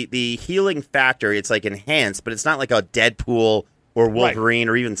correct. The healing factor, it's like enhanced, but it's not like a Deadpool or Wolverine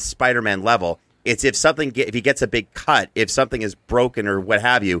or even Spider-Man level. It's if he gets a big cut, if something is broken or what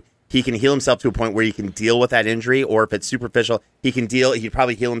have you, he can heal himself to a point where he can deal with that injury, or if it's superficial, he'd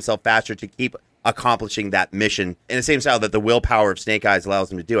probably heal himself faster to keep accomplishing that mission in the same style that the willpower of Snake Eyes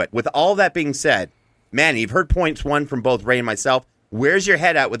allows him to do it. With all that being said, man, you've heard points one from both Ray and myself. Where's your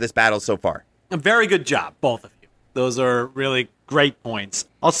head at with this battle so far? A very good job, both of you. Those are really great points.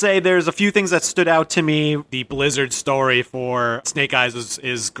 I'll say there's a few things that stood out to me. The Blizzard story for Snake Eyes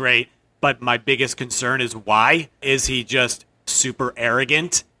is great, but my biggest concern is why is he just super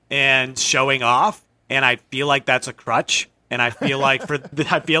arrogant and showing off? And I feel like that's a crutch. And I feel like for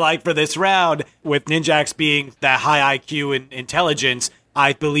this round, with Ninjax being that high IQ and intelligence,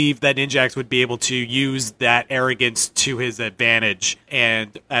 I believe that Ninjax would be able to use that arrogance to his advantage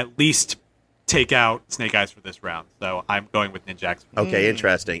and at least take out Snake Eyes for this round. So I'm going with Ninjax. Okay,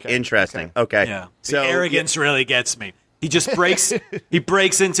 interesting. Okay. Yeah. So arrogance really gets me. He just breaks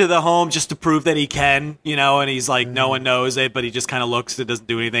into the home just to prove that he can, and he's like, no one knows it, but he just kind of looks and doesn't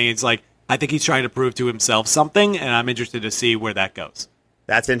do anything. It's like, I think he's trying to prove to himself something, and I'm interested to see where that goes.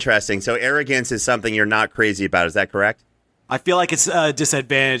 That's interesting. So arrogance is something you're not crazy about. Is that correct? I feel like it's a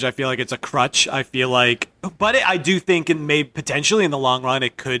disadvantage. I feel like it's a crutch. I do think potentially in the long run,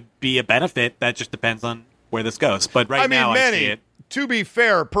 it could be a benefit. That just depends on where this goes. But now I see it. To be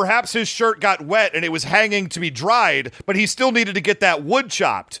fair, perhaps his shirt got wet and it was hanging to be dried, but he still needed to get that wood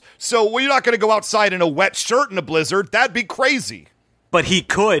chopped. So you're not going to go outside in a wet shirt in a blizzard. That'd be crazy. But he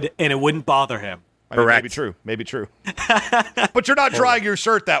could, and it wouldn't bother him. Correct. Maybe true. But you're not drying your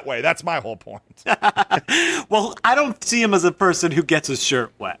shirt that way. That's my whole point. Well, I don't see him as a person who gets his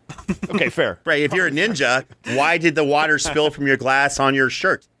shirt wet. Okay, fair. Right. If you're a ninja, why did the water spill from your glass on your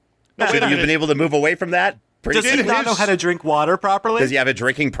shirt? Should you have been able to move away from that? Does he not know how to drink water properly? Does he have a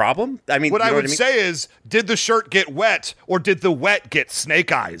drinking problem? I mean, what I would say is, did the shirt get wet, or did the wet get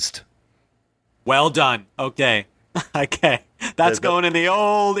snake-eyesed? Well done. Okay. Okay. That's going in the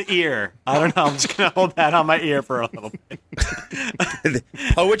old ear. I don't know. I'm just going to hold that on my ear for a little bit.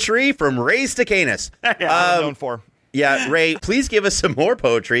 Poetry from Ray Stacanis. I'm known for. Yeah, Ray, please give us some more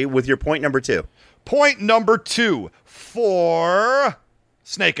poetry with your point number 2. Point number 2 for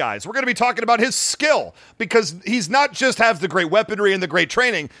Snake Eyes. We're going to be talking about his skill, because he's not just has the great weaponry and the great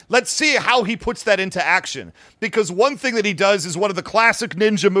training. Let's see how he puts that into action. Because one thing that he does is one of the classic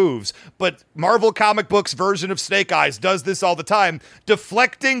ninja moves, but Marvel comic books version of Snake Eyes does this all the time,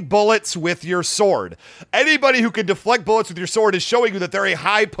 deflecting bullets with your sword. Anybody who can deflect bullets with your sword is showing you that they're a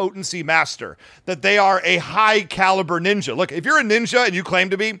high potency master, that they are a high caliber ninja. Look, if you're a ninja and you claim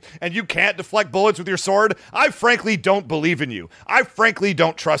to be, and you can't deflect bullets with your sword, I frankly don't believe in you. I frankly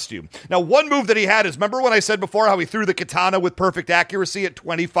don't trust you. Now, one move that he had is, remember when I said before how he threw the katana with perfect accuracy at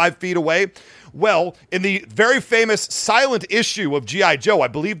 25 feet away? Well, in the very famous silent issue of G.I. Joe, I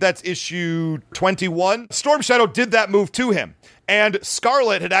believe that's issue 21, Storm Shadow did that move to him. And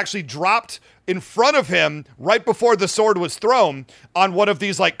Scarlet had actually dropped in front of him right before the sword was thrown on one of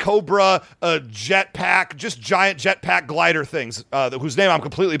these like Cobra jetpack, just giant jetpack glider things, whose name I'm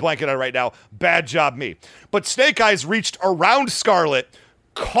completely blanking on right now. Bad job me. But Snake Eyes reached around Scarlet,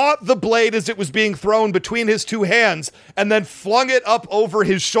 caught the blade as it was being thrown between his two hands, and then flung it up over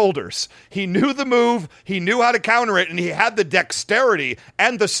his shoulders. He knew the move, he knew how to counter it, and he had the dexterity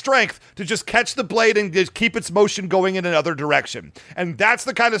and the strength to just catch the blade and just keep its motion going in another direction. And that's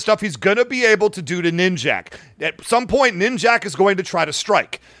the kind of stuff he's going to be able to do to Ninjak. At some point, Ninjak is going to try to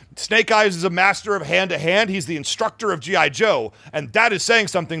strike. Snake Eyes is a master of hand-to-hand. He's the instructor of G.I. Joe, and that is saying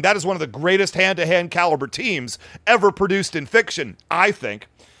something. That is one of the greatest hand-to-hand caliber teams ever produced in fiction, I think.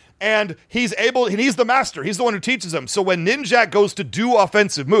 And he's the master. He's the one who teaches them. So when Ninjak goes to do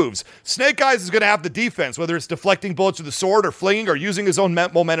offensive moves, Snake Eyes is going to have the defense, whether it's deflecting bullets with a sword or flinging or using his own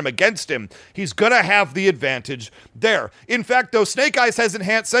momentum against him. He's going to have the advantage there. In fact, though, Snake Eyes has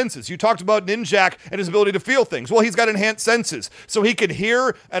enhanced senses. You talked about Ninjak and his ability to feel things. Well, he's got enhanced senses. So he can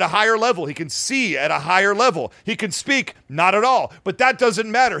hear at a higher level. He can see at a higher level. He can speak, not at all. But that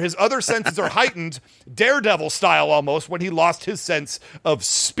doesn't matter. His other senses are heightened, Daredevil style almost, when he lost his sense of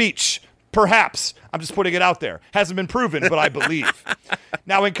speech. Perhaps. I'm just putting it out there. Hasn't been proven, but I believe.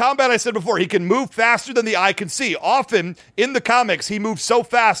 Now, in combat, I said before, he can move faster than the eye can see. Often, in the comics, he moves so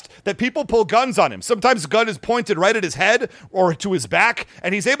fast that people pull guns on him. Sometimes the gun is pointed right at his head or to his back,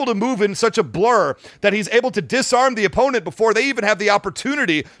 and he's able to move in such a blur that he's able to disarm the opponent before they even have the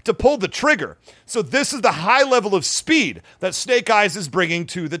opportunity to pull the trigger. So this is the high level of speed that Snake Eyes is bringing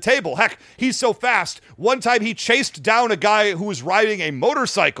to the table. Heck, he's so fast, one time he chased down a guy who was riding a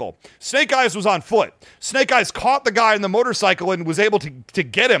motorcycle. Snake Eyes was on foot. Snake Eyes caught the guy on the motorcycle and was able to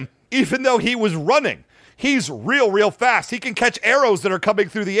get him, even though he was running. He's real fast. He can catch arrows that are coming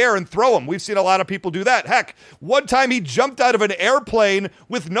through the air and throw them. We've seen a lot of people do that. Heck, one time he jumped out of an airplane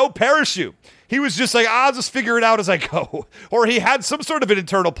with no parachute. He was just like, I'll just figure it out as I go. Or he had some sort of an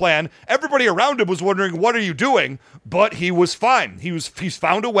internal plan. Everybody around him was wondering, what are you doing? But he was fine. He's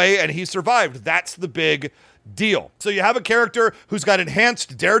found a way and he survived. That's the big deal. So you have a character who's got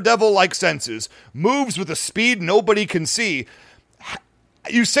enhanced Daredevil-like senses, moves with a speed nobody can see.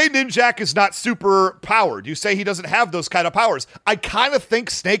 You say Ninjak is not super powered. You say he doesn't have those kind of powers. I kind of think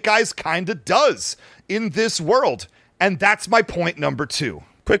Snake Eyes kind of does in this world. And that's my point number 2.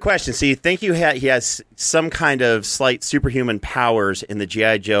 Quick question. So you think he has some kind of slight superhuman powers in the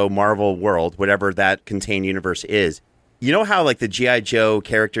G.I. Joe Marvel world, whatever that contained universe is. You know how like the G.I. Joe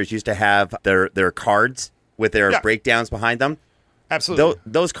characters used to have their cards with their breakdowns behind them? Absolutely.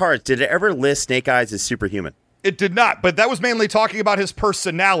 Those cards, did it ever list Snake Eyes as superhuman? It did not, but that was mainly talking about his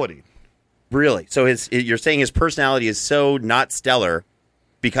personality. Really? So you're saying his personality is so not stellar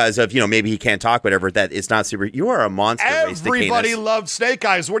because of, maybe he can't talk, whatever, that it's not super. You are a monster, Everybody loved Snake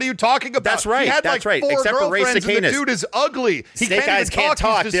Eyes. What are you talking about? That's right. He had that's like right. 4 Except for Ray girlfriends, and the Stacanis. dude is ugly. Snake Eyes can't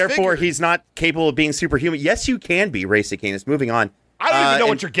talk, therefore he's not capable of being superhuman. Yes, you can be, Ray Stacanis. Moving on. I don't even know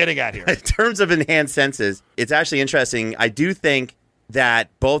what you're getting at here. In terms of enhanced senses, it's actually interesting. I do think that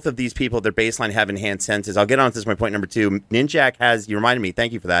both of these people, their baseline have enhanced senses. I'll get on to this, my point number 2. Ninjak has, you reminded me,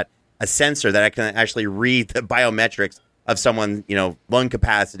 thank you for that, a sensor that I can actually read the biometrics of someone, lung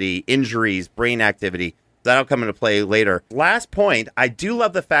capacity, injuries, brain activity. That'll come into play later. Last point, I do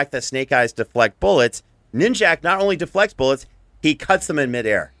love the fact that Snake Eyes deflect bullets. Ninjak not only deflects bullets, he cuts them in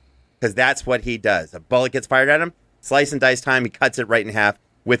midair because that's what he does. A bullet gets fired at him, slice and dice time, he cuts it right in half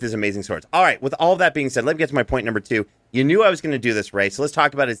with his amazing swords. All right, with all of that being said, let me get to my point number 2. You knew I was going to do this, Ray, so let's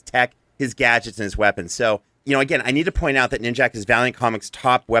talk about his tech, his gadgets, and his weapons. So, again, I need to point out that Ninjak is Valiant Comics'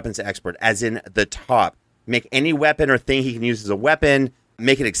 top weapons expert, as in the top. Make any weapon or thing he can use as a weapon,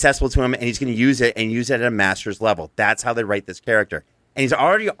 make it accessible to him, and he's going to use it and use it at a master's level. That's how they write this character. And he's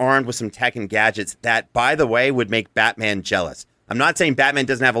already armed with some tech and gadgets that, by the way, would make Batman jealous. I'm not saying Batman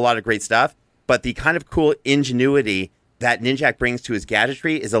doesn't have a lot of great stuff, but the kind of cool ingenuity that Ninjak brings to his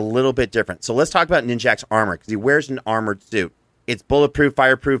gadgetry is a little bit different. So let's talk about Ninjak's armor, because he wears an armored suit. It's bulletproof,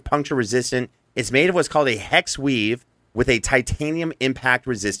 fireproof, puncture resistant. It's made of what's called a hex weave with a titanium impact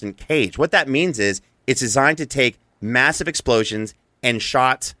resistant cage. What that means is it's designed to take massive explosions and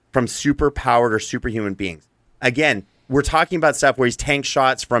shots from super powered or superhuman beings. Again, we're talking about stuff where he's tank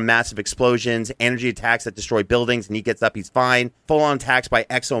shots from massive explosions, energy attacks that destroy buildings, and he gets up, he's fine. Full-on attacks by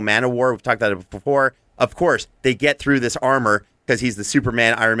Exo Manowar. We've talked about it before. Of course, they get through this armor because he's the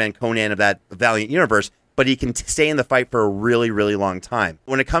Superman, Iron Man, Conan of that Valiant universe, but he can stay in the fight for a really, really long time.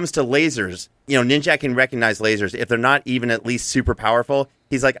 When it comes to lasers, Ninjak can recognize lasers. If they're not even at least super powerful,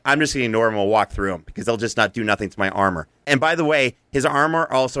 he's like, I'm just going to ignore them and walk through them because they'll just not do nothing to my armor. And by the way, his armor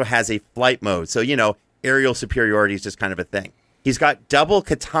also has a flight mode. So, aerial superiority is just kind of a thing. He's got double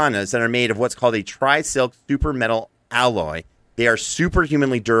katanas that are made of what's called a tri-silk super metal alloy. They are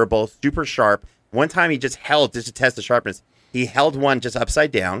superhumanly durable, super sharp. One time he just to test the sharpness, he held one just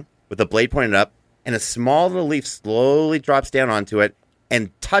upside down with the blade pointed up, and a small little leaf slowly drops down onto it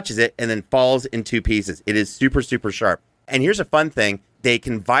and touches it and then falls in two pieces. It is super, super sharp. And here's a fun thing. They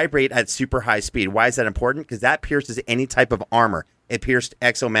can vibrate at super high speed. Why is that important? Because that pierces any type of armor. It pierced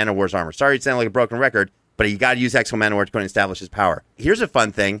Exo Manowar's armor. Sorry to sound like a broken record, but you got to use Exo Manowar to go and establish his power. Here's a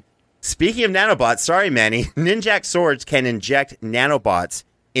fun thing. Speaking of nanobots, sorry, Manny, Ninjak swords can inject nanobots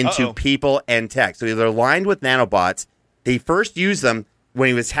into people and tech. So they're lined with nanobots. They first used them when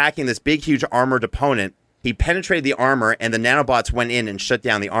he was hacking this big, huge armored opponent. He penetrated the armor, and the nanobots went in and shut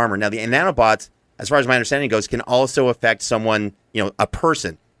down the armor. Now, the nanobots, as far as my understanding goes, can also affect someone, a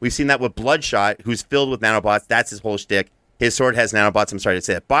person. We've seen that with Bloodshot, who's filled with nanobots. That's his whole shtick. His sword has nanobots. I'm sorry to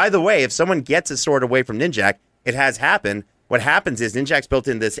say it. By the way, if someone gets a sword away from Ninjak, it has happened. What happens is Ninjak's built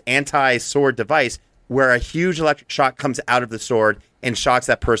in this anti-sword device where a huge electric shock comes out of the sword and shocks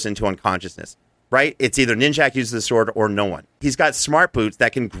that person into unconsciousness, right? It's either Ninjak uses the sword or no one. He's got smart boots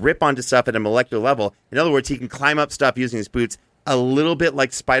that can grip onto stuff at a molecular level. In other words, he can climb up stuff using his boots a little bit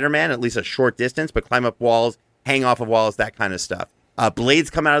like Spider-Man, at least a short distance, but climb up walls, hang off of walls, that kind of stuff.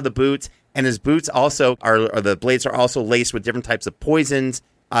 Blades come out of the boots. And his boots also the blades are also laced with different types of poisons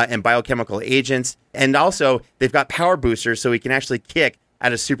and biochemical agents. And also, they've got power boosters so he can actually kick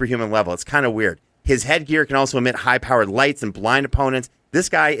at a superhuman level. It's kind of weird. His headgear can also emit high-powered lights and blind opponents. This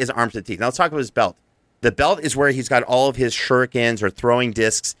guy is armed to the teeth. Now let's talk about his belt. The belt is where he's got all of his shurikens or throwing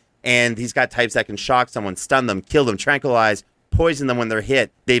discs, and he's got types that can shock someone, stun them, kill them, tranquilize, poison them when they're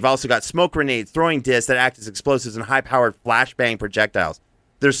hit. They've also got smoke grenades, throwing discs that act as explosives, and high-powered flashbang projectiles.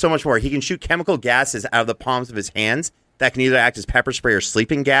 There's so much more. He can shoot chemical gases out of the palms of his hands that can either act as pepper spray or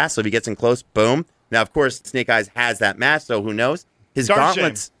sleeping gas. So if he gets in close, boom. Now, of course, Snake Eyes has that mask, so who knows? His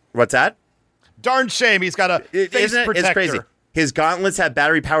gauntlets. Shame. What's that? Darn shame. He's got a face protector. It's crazy. His gauntlets have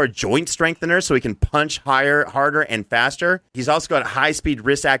battery-powered joint strengtheners so he can punch higher, harder, and faster. He's also got high-speed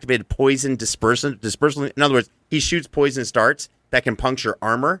wrist-activated poison dispersal. In other words, he shoots poison darts that can puncture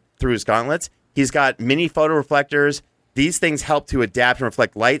armor through his gauntlets. He's got mini photoreflectors. These things help to adapt and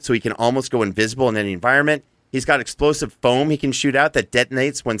reflect light so he can almost go invisible in any environment. He's got explosive foam he can shoot out that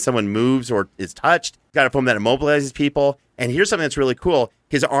detonates when someone moves or is touched. He's got a foam that immobilizes people. And here's something that's really cool.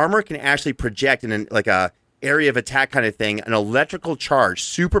 His armor can actually project in a area of attack kind of thing, an electrical charge,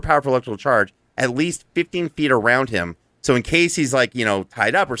 super powerful electrical charge, at least 15 feet around him. So in case he's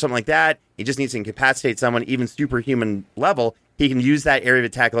tied up or something like that, he just needs to incapacitate someone, even superhuman level, he can use that area of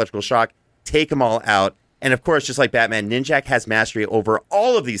attack electrical shock, take them all out. And of course, just like Batman, Ninjak has mastery over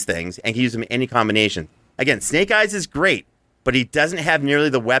all of these things and can use them in any combination. Again, Snake Eyes is great, but he doesn't have nearly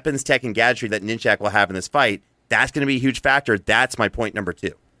the weapons, tech, and gadgetry that Ninjak will have in this fight. That's going to be a huge factor. That's my point number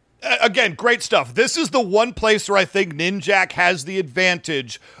 2. Again, great stuff. This is the one place where I think Ninjak has the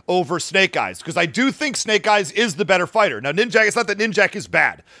advantage over Snake Eyes, because I do think Snake Eyes is the better fighter. Now, it's not that Ninjak is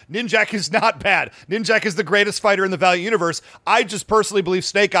bad. Ninjak is not bad. Ninjak is the greatest fighter in the Valiant universe. I just personally believe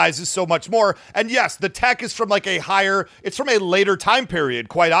Snake Eyes is so much more. And yes, the tech is from it's from a later time period,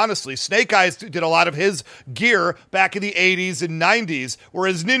 quite honestly. Snake Eyes did a lot of his gear back in the 80s and 90s,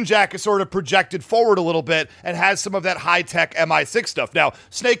 whereas Ninjak is sort of projected forward a little bit and has some of that high-tech MI6 stuff. Now,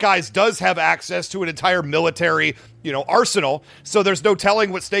 Snake Eyes does have access to an entire military arsenal, so there's no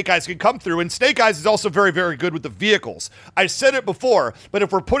telling what Snake Eyes can come through. And Snake Eyes is also very, very good with the vehicles. I said it before, but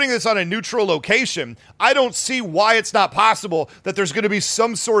if we're putting this on a neutral location, I don't see why it's not possible that there's going to be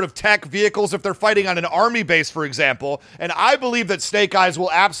some sort of tech vehicles if they're fighting on an army base, for example. And I believe that Snake Eyes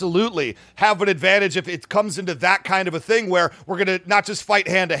will absolutely have an advantage if it comes into that kind of a thing where we're going to not just fight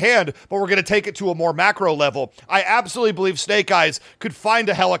hand to hand, but we're going to take it to a more macro level. I absolutely believe Snake Eyes could find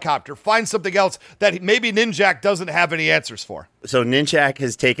a helicopter, find something else that maybe Ninjak doesn't have any answers for. So Ninjak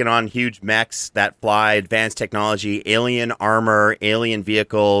has taken on huge mechs that fly, advanced technology, alien armor, alien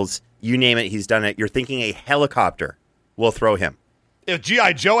vehicles, you name it, he's done it. You're thinking a helicopter will throw him. A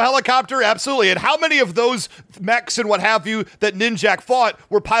G.I. Joe helicopter? Absolutely. And how many of those mechs and what have you that Ninjak fought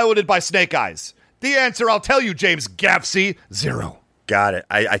were piloted by Snake Eyes? The answer, I'll tell you, James Gapsy, 0. Got it.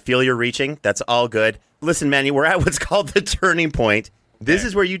 I feel you're reaching. That's all good. Listen, Manny, we're at what's called the turning point. This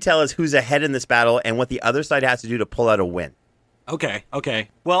is where you tell us who's ahead in this battle and what the other side has to do to pull out a win. Okay.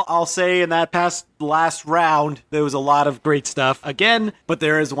 Well, I'll say in that last round, there was a lot of great stuff again, but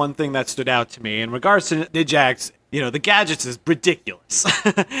there is one thing that stood out to me. In regards to Ninjak's, the gadgets is ridiculous.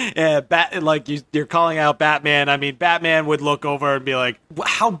 You're calling out Batman. I mean, Batman would look over and be like,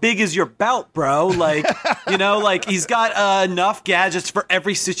 how big is your belt, bro? He's got enough gadgets for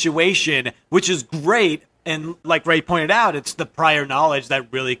every situation, which is great. And like Ray pointed out, it's the prior knowledge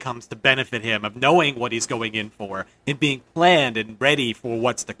that really comes to benefit him of knowing what he's going in for and being planned and ready for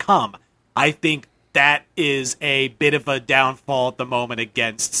what's to come. I think that is a bit of a downfall at the moment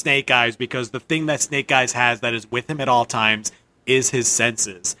against Snake Eyes, because the thing that Snake Eyes has that is with him at all times is his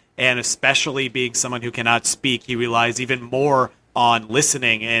senses. And especially being someone who cannot speak, he relies even more on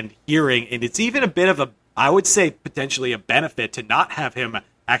listening and hearing. And it's even a bit of I would say potentially a benefit to not have him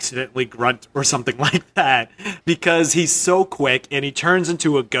accidentally grunt or something like that, because he's so quick and he turns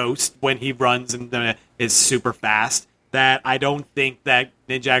into a ghost when he runs and is super fast, that I don't think that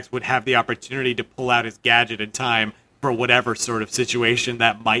Ninjax would have the opportunity to pull out his gadget in time for whatever sort of situation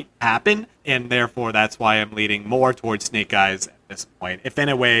that might happen, and therefore that's why I'm leaning more towards Snake Eyes at this point. If in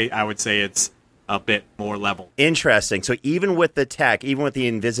a way, I would say it's a bit more level. Interesting. So even with the tech, even with the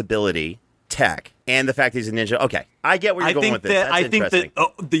invisibility tech and the fact that he's a ninja, okay, I get where you're going with this. I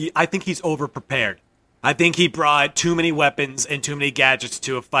think he's overprepared. I think he brought too many weapons and too many gadgets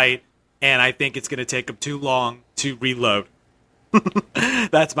to a fight, and I think it's going to take him too long to reload.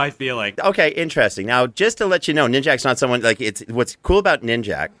 That's my feeling. Okay, interesting. Now, just to let you know, Ninjak's not someone it's what's cool about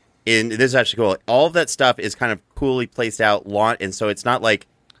Ninjak, and this is actually cool. All of that stuff is kind of coolly placed out, and so it's not like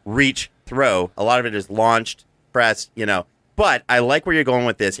reach, throw. A lot of it is launched, pressed, But I like where you're going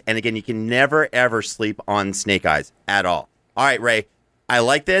with this. And again, you can never, ever sleep on Snake Eyes at all. All right, Ray, I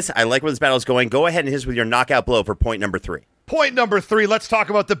like this. I like where this battle is going. Go ahead and hit us with your knockout blow for point number 3. Point number 3, let's talk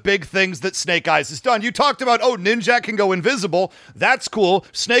about the big things that Snake Eyes has done. You talked about, Ninjak can go invisible. That's cool.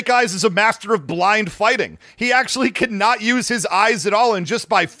 Snake Eyes is a master of blind fighting. He actually cannot use his eyes at all and just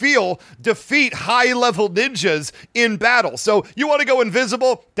by feel defeat high-level ninjas in battle. So you want to go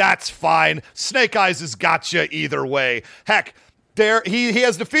invisible? That's fine. Snake Eyes has got you either way. Heck, he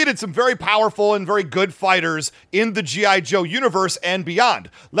has defeated some very powerful and very good fighters in the G.I. Joe universe and beyond.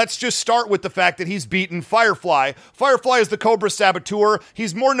 Let's just start with the fact that he's beaten Firefly. Firefly is the Cobra Saboteur.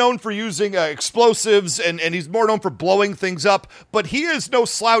 He's more known for using explosives, and he's more known for blowing things up, but he is no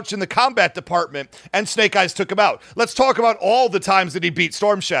slouch in the combat department, and Snake Eyes took him out. Let's talk about all the times that he beat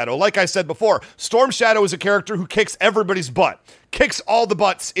Storm Shadow. Like I said before, Storm Shadow is a character who kicks everybody's butt. Kicks all the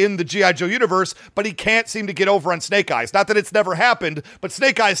butts in the G.I. Joe universe, but he can't seem to get over on Snake Eyes. Not that it's never happened, but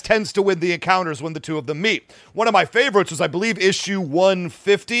Snake Eyes tends to win the encounters when the two of them meet. One of my favorites was, I believe, issue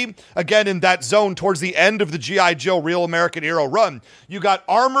 150. Again, in that zone towards the end of the G.I. Joe Real American Hero run, you got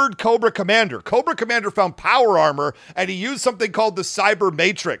Armored Cobra Commander. Cobra Commander found power armor, and he used something called the Cyber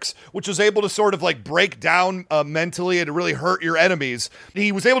Matrix, which was able to sort of break down mentally and to really hurt your enemies.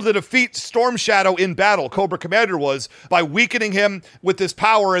 He was able to defeat Storm Shadow in battle, Cobra Commander was, by weakening him with his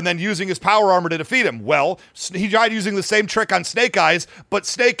power and then using his power armor to defeat him. Well, he tried using the same trick on Snake Eyes, but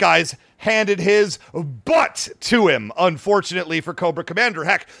Snake Eyes handed his butt to him, unfortunately for Cobra Commander.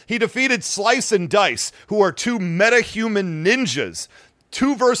 Heck, he defeated Slice and Dice, who are two metahuman ninjas.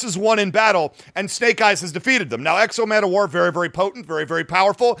 2 versus 1 in battle, and Snake Eyes has defeated them. Now, Exo Man of War, very, very potent, very, very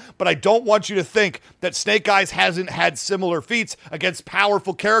powerful, but I don't want you to think that Snake Eyes hasn't had similar feats against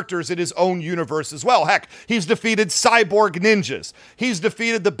powerful characters in his own universe as well. Heck, he's defeated cyborg ninjas. He's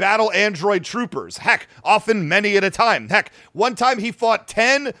defeated the battle android troopers. Heck, often many at a time. Heck, one time he fought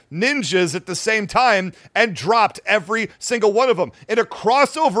 10 ninjas at the same time and dropped every single one of them. In a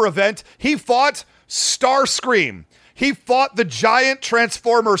crossover event, he fought Starscream. He fought the giant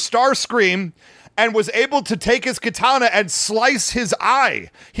Transformer Starscream and was able to take his katana and slice his eye.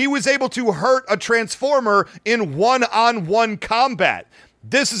 He was able to hurt a Transformer in one-on-one combat.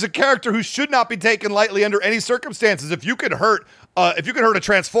 This is a character who should not be taken lightly under any circumstances. If you could hurt a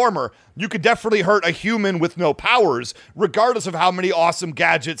Transformer, you could definitely hurt a human with no powers, regardless of how many awesome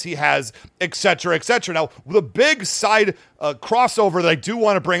gadgets he has, etc., etc. Now, the big side crossover that I do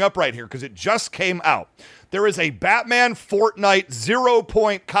want to bring up right here, because it just came out. There is a Batman Fortnite 0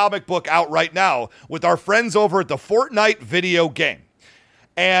 Point comic book out right now with our friends over at the Fortnite video game.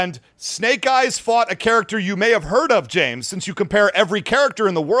 And Snake Eyes fought a character you may have heard of, James, since you compare every character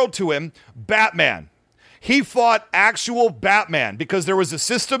in the world to him, Batman. He fought actual Batman because there was a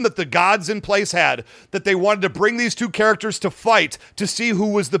system that the gods in place had that they wanted to bring these two characters to fight to see who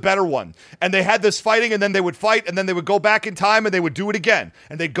was the better one. And they had this fighting, and then they would fight, and then they would go back in time and they would do it again.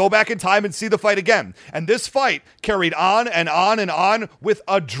 And they'd go back in time and see the fight again. And this fight carried on and on and on with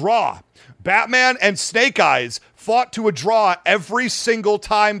a draw. Batman and Snake Eyes fought to a draw every single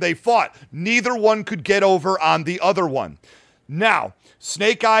time they fought. Neither one could get over on the other one. Now,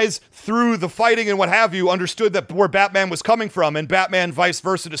 Snake Eyes, through the fighting and what have you, understood that where Batman was coming from, and Batman vice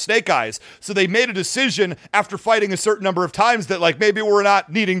versa to Snake Eyes. So they made a decision after fighting a certain number of times that, like, maybe we're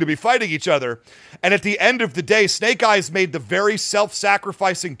not needing to be fighting each other. And at the end of the day, Snake Eyes made the very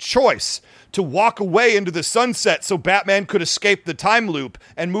self-sacrificing choice to walk away into the sunset so Batman could escape the time loop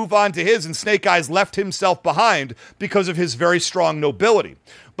and move on to his, and Snake Eyes left himself behind because of his very strong nobility.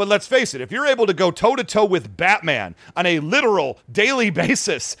 But let's face it, if you're able to go toe-to-toe with Batman on a literal daily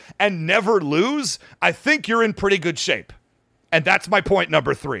basis and never lose, I think you're in pretty good shape. And that's my point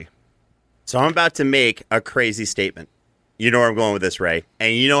number 3. So I'm about to make a crazy statement. You know where I'm going with this, Ray.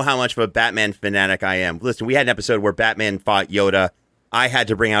 And you know how much of a Batman fanatic I am. Listen, we had an episode where Batman fought Yoda. I had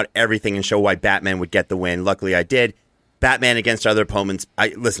to bring out everything and show why Batman would get the win. Luckily, I did. Batman against other opponents. I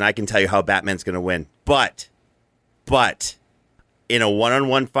can tell you how Batman's going to win. But, in a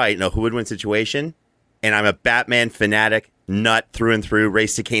one-on-one fight, in a who-would-win situation, and I'm a Batman fanatic, nut through and through, Ray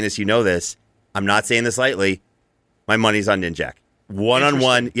Cicanis, you know this. I'm not saying this lightly. My money's on Ninjak.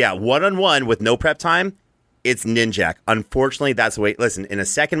 One-on-one with no prep time, it's Ninjak. Unfortunately, that's the way. Listen, in a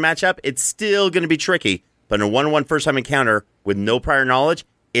second matchup, it's still going to be tricky. But in a one-on-one first-time encounter with no prior knowledge,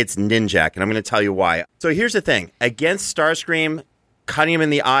 it's Ninjak, and I'm going to tell you why. So here's the thing. Against Starscream, cutting him in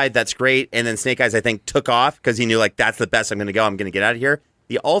the eye, that's great. And then Snake Eyes, I think, took off because he knew, like, that's the best I'm going to go. I'm going to get out of here.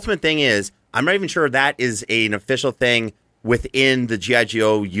 The ultimate thing is, I'm not even sure that is an official thing within the G.I.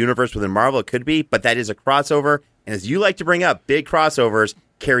 Joe universe within Marvel. It could be, but that is a crossover. And as you like to bring up, big crossovers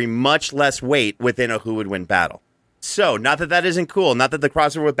carry much less weight within a who-would-win battle. So, not that that isn't cool. Not that the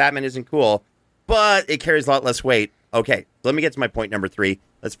crossover with Batman isn't cool, but it carries a lot less weight. Okay, let me get to my point number 3.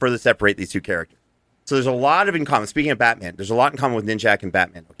 Let's further separate these two characters. So there's a lot in common. Speaking of Batman, there's a lot in common with Ninjak and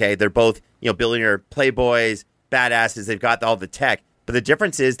Batman, okay? They're both, billionaire playboys, badasses. They've got all the tech. But the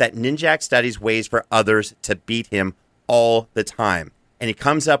difference is that Ninjak studies ways for others to beat him all the time. And he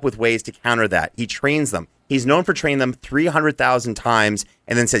comes up with ways to counter that. He trains them. He's known for training them 300,000 times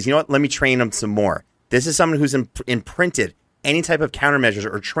and then says, you know what, let me train them some more. This is someone who's imprinted any type of countermeasures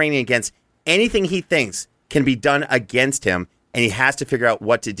or training against anything he thinks can be done against him, and he has to figure out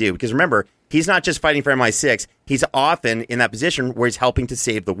what to do. Because remember, he's not just fighting for MI6. He's often in that position where he's helping to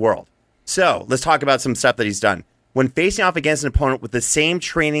save the world. So let's talk about some stuff that he's done. When facing off against an opponent with the same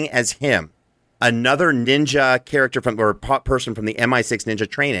training as him, another ninja character person from the MI6 ninja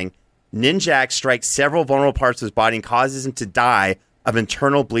training, Ninjak strikes several vulnerable parts of his body and causes him to die of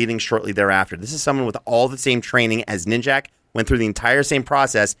internal bleeding shortly thereafter. This is someone with all the same training as Ninjak, went through the entire same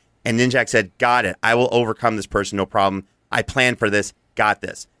process, and Ninjak said, got it. I will overcome this person, no problem. I planned for this, got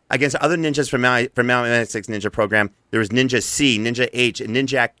this. Against other ninjas from MI6 Ninja program, there was Ninja C, Ninja H, and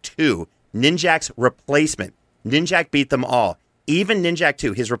Ninjak 2. Ninjak's replacement. Ninjak beat them all. Even Ninjak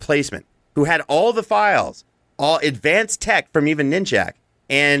 2, his replacement, who had all the files, all advanced tech from even Ninjak,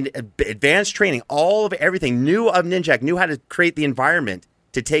 and advanced training, all of everything, knew of Ninjak, knew how to create the environment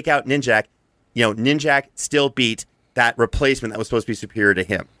to take out Ninjak. Ninjak still beat that replacement that was supposed to be superior to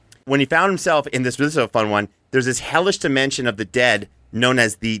him. When he found himself in this is a fun one, there's this hellish dimension of the dead known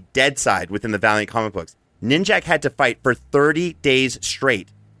as the Dead Side within the Valiant comic books. Ninjak had to fight for 30 days straight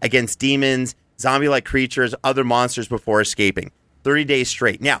against demons, zombie-like creatures, other monsters before escaping. 30 days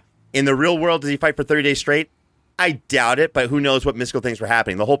straight. Now, in the real world, does he fight for 30 days straight? I doubt it, but who knows what mystical things were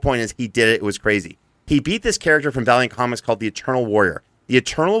happening. The whole point is he did it. It was crazy. He beat this character from Valiant Comics called the Eternal Warrior. The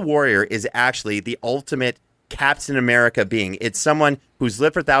Eternal Warrior is actually the ultimate Captain America being. It's someone who's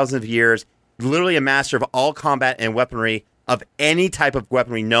lived for thousands of years, literally a master of all combat and weaponry, of any type of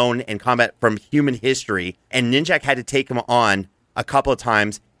weaponry known in combat from human history. And Ninjak had to take him on a couple of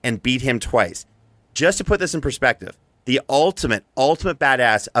times and beat him twice. Just to put this in perspective, the ultimate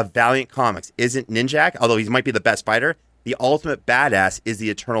badass of Valiant Comics isn't Ninjak, although he might be the best fighter. The ultimate badass is the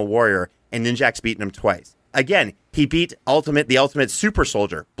Eternal Warrior, and Ninjak's beaten him twice. Again, he beat the ultimate super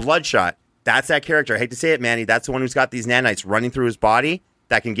soldier, Bloodshot. That's that character. I hate to say it, Manny. That's the one who's got these nanites running through his body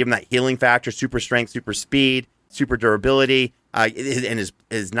that can give him that healing factor, super strength, super speed, super durability. And his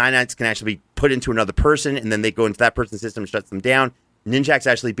nanites can actually be put into another person, and then they go into that person's system and shuts them down. Ninjak's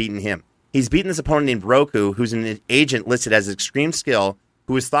actually beaten him. He's beaten this opponent named Roku, who's an agent listed as extreme skill,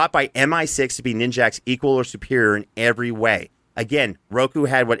 who is thought by MI6 to be Ninjak's equal or superior in every way. Again, Roku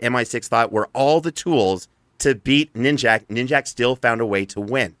had what MI6 thought were all the tools to beat Ninjak. Ninjak still found a way to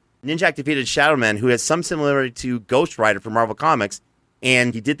win. Ninjak defeated Shadow Man, who has some similarity to Ghost Rider from Marvel Comics,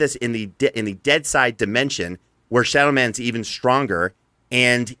 and he did this in the Dead Side dimension, where Shadow Man's even stronger,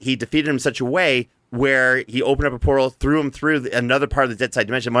 and he defeated him in such a way where he opened up a portal, threw him through another part of the Dead Side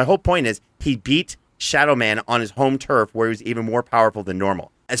dimension. My whole point is he beat Shadow Man on his home turf, where he was even more powerful than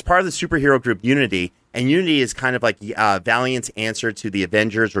normal. As part of the superhero group Unity, and Unity is kind of like Valiant's answer to the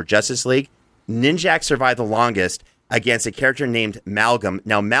Avengers or Justice League, Ninjak survived the longest against a character named Malgam.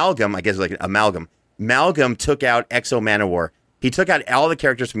 Now, Malgam, I guess like an amalgam. Malgam took out Exo Manowar. He took out all the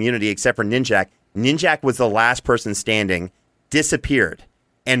characters from Unity except for Ninjak. Ninjak was the last person standing, disappeared.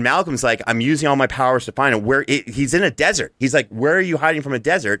 And Malcolm's like, I'm using all my powers to find him. He's in a desert. He's like, where are you hiding from a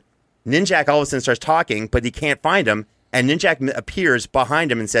desert? Ninjak all of a sudden starts talking, but he can't find him. And Ninjak appears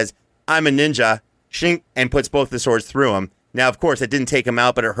behind him and says, I'm a ninja, shink, and puts both the swords through him. Now, of course, it didn't take him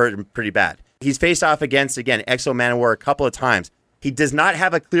out, but it hurt him pretty bad. He's faced off against, again, Exo Manowar a couple of times. He does not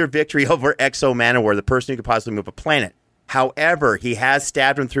have a clear victory over Exo Manowar, the person who could possibly move a planet. However, he has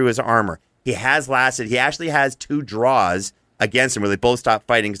stabbed him through his armor. He has lasted. He actually has 2 draws against him where they both stop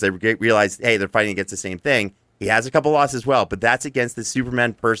fighting because they realize, hey, they're fighting against the same thing. He has a couple losses as well, but that's against the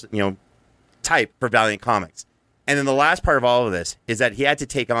Superman person, type for Valiant Comics. And then the last part of all of this is that he had to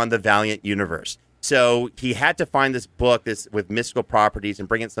take on the Valiant universe. So he had to find this book with mystical properties and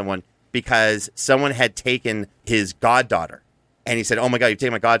bring it to someone because someone had taken his goddaughter. And he said, oh my God, you've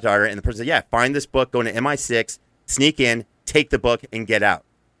taken my goddaughter. And the person said, yeah, find this book, go into MI6, sneak in, take the book, and get out.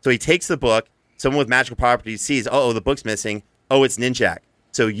 So he takes the book. Someone with magical properties sees, oh, the book's missing. Oh, it's Ninjak.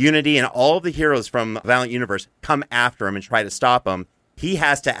 So Unity and all of the heroes from Valiant Universe come after him and try to stop him. He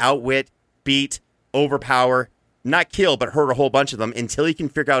has to outwit, beat, overpower, not kill, but hurt a whole bunch of them until he can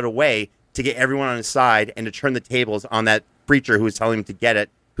figure out a way to get everyone on his side and to turn the tables on that preacher who was telling him to get it,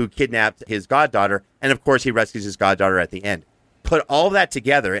 who kidnapped his goddaughter. And of course, he rescues his goddaughter at the end. Put all that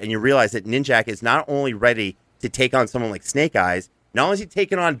together and you realize that Ninjak is not only ready to take on someone like Snake Eyes, not only is he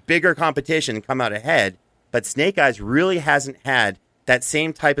taking on bigger competition and come out ahead, but Snake Eyes really hasn't had that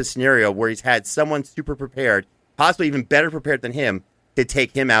same type of scenario where he's had someone super prepared, possibly even better prepared than him, to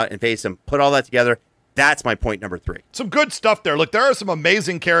take him out and face him. Put all that together. That's my point number 3. Some good stuff there. Look, there are some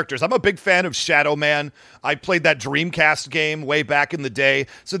amazing characters. I'm a big fan of Shadow Man. I played that Dreamcast game way back in the day.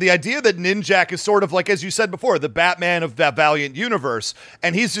 So the idea that Ninjak is sort of like, as you said before, the Batman of that Valiant universe,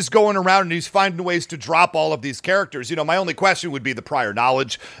 and he's just going around and he's finding ways to drop all of these characters. My only question would be the prior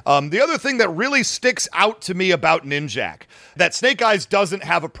knowledge. The other thing that really sticks out to me about Ninjak that Snake Eyes doesn't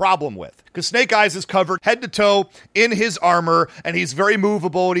have a problem with, because Snake Eyes is covered head to toe in his armor, and he's very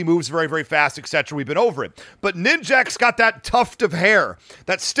movable, and he moves very, very fast, etc. We've been over it. But Ninjak's got that tuft of hair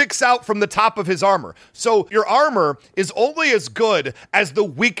that sticks out from the top of his armor. So your armor is only as good as the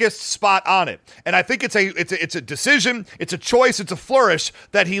weakest spot on it. And I think it's a decision, it's a choice, it's a flourish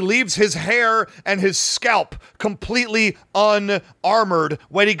that he leaves his hair and his scalp completely unarmored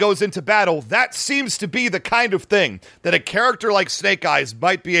when he goes into battle. That seems to be the kind of thing that a character like Snake Eyes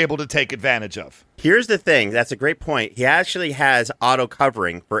might be able to take advantage of. Here's the thing. That's a great point. He actually has auto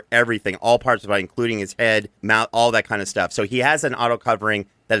covering for everything, all parts of it, including his head, mouth, all that kind of stuff. So he has an auto covering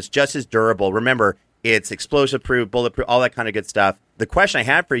that is just as durable. Remember, it's explosive proof, bulletproof, all that kind of good stuff. The question I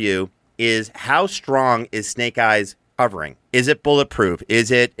have for you is, how strong is Snake Eyes covering? Is it bulletproof? Is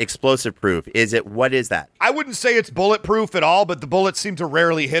it explosive proof? What is that? I wouldn't say it's bulletproof at all, but the bullets seem to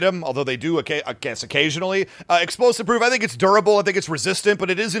rarely hit him, although they do, I guess, occasionally. Explosive proof, I think it's durable, I think it's resistant, but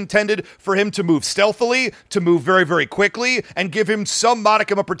it is intended for him to move stealthily, to move very, very quickly, and give him some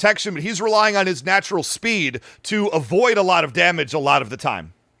modicum of protection, but he's relying on his natural speed to avoid a lot of damage a lot of the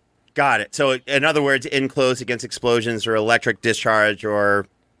time. Got it. So in other words, in close against explosions or electric discharge or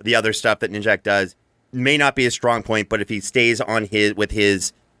the other stuff that Ninjak does, may not be a strong point, but if he stays on with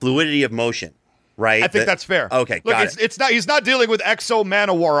his fluidity of motion, right? I think that's fair. Okay, look, got it. It's not. He's not dealing with Exo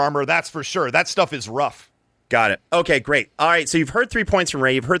Manowar armor, that's for sure. That stuff is rough. Got it. Okay, great. All right, so you've heard 3 points from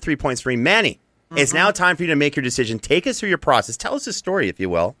Ray. You've heard 3 points from me. Manny, it's now time for you to make your decision. Take us through your process. Tell us a story, if you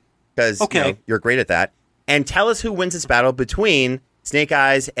will, because you're great at that. And tell us who wins this battle between Snake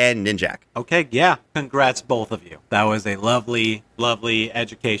Eyes and Ninjak. Okay, yeah. Congrats, both of you. That was a lovely, lovely,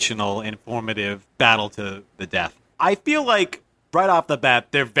 educational, informative battle to the death. I feel like right off the bat,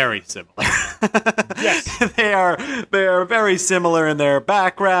 they're very similar. Yes. They are very similar in their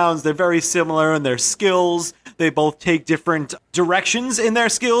backgrounds. They're very similar in their skills. They both take different directions in their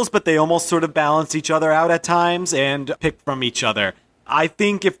skills, but they almost sort of balance each other out at times and pick from each other. I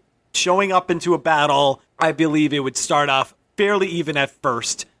think if showing up into a battle, I believe it would start off fairly even at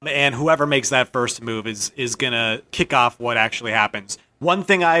first, and whoever makes that first move is going to kick off what actually happens. One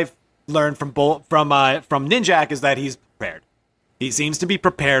thing I've learned from Ninjak is that he's prepared. He seems to be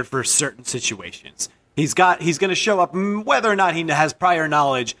prepared for certain situations. He's going to show up, whether or not he has prior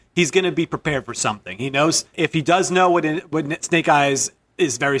knowledge, he's going to be prepared for something. He knows if he does know what Snake Eyes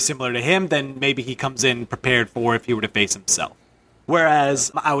is very similar to him, then maybe he comes in prepared for if he were to face himself.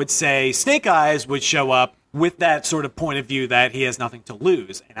 Whereas I would say Snake Eyes would show up with that sort of point of view that he has nothing to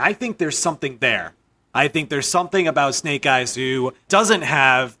lose. And I think there's something there. I think there's something about Snake Eyes who doesn't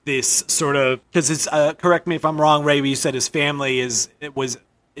have this sort of, because it's correct me if I'm wrong, Ray, you said his family is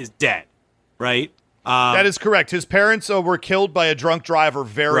dead, right? That is correct. His parents were killed by a drunk driver,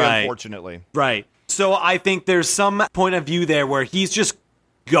 very unfortunately. Right. So I think there's some point of view there where he's just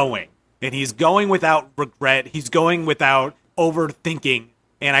going, and he's going without regret. He's going without overthinking,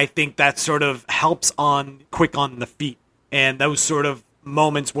 and I think that sort of helps quick on the feet. And those sort of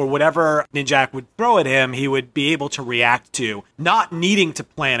moments where whatever Ninjak would throw at him, he would be able to react to, not needing to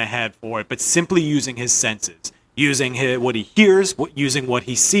plan ahead for it, but simply using his senses, using what he hears, using what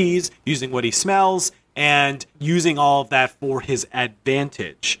he sees, using what he smells, and using all of that for his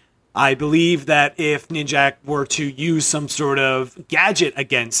advantage. I believe that if Ninjak were to use some sort of gadget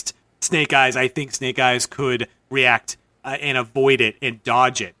against Snake Eyes, I think Snake Eyes could react and avoid it and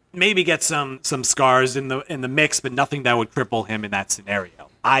dodge it. Maybe get some scars in the mix, but nothing that would cripple him in that scenario.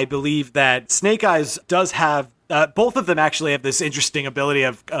 I believe that Snake Eyes does have, both of them actually have this interesting ability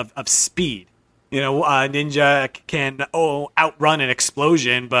of speed. Ninja can outrun an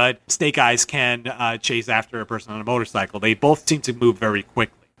explosion, but Snake Eyes can chase after a person on a motorcycle. They both seem to move very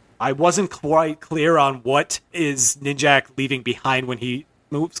quickly. I wasn't quite clear on what is Ninjak leaving behind when he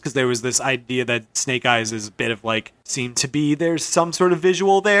moves, because there was this idea that Snake Eyes is a bit of seemed to be there's some sort of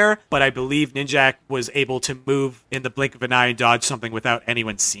visual there, but I believe Ninjak was able to move in the blink of an eye and dodge something without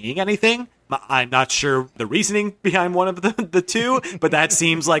anyone seeing anything. I'm not sure the reasoning behind one of the two, but that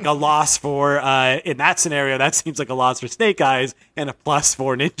seems like a loss for, in that scenario, that seems like a loss for Snake Eyes and a plus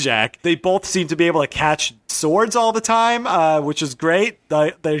for Ninjak. They both seem to be able to catch swords all the time, which is great.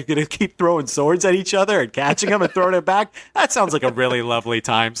 They're going to keep throwing swords at each other and catching them and throwing it back. That sounds like a really lovely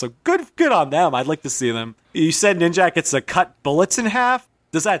time. So good on them. I'd like to see them. You said Ninjak gets to cut bullets in half.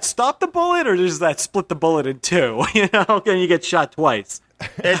 Does that stop the bullet, or does that split the bullet in two? Can you get shot twice?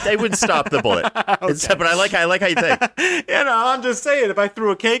 They would stop the bullet. Okay. But I like how you think. I'm just saying, if I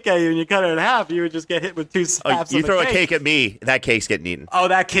threw a cake at you and you cut it in half, you would just get hit with two halves. You throw a cake at me, that cake's getting eaten. Oh,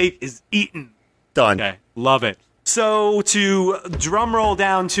 that cake is eaten. Done. Okay, love it. So to drum roll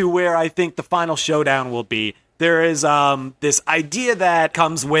down to where I think the final showdown will be, there is this idea that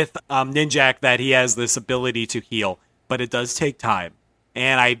comes with Ninjak that he has this ability to heal, but it does take time.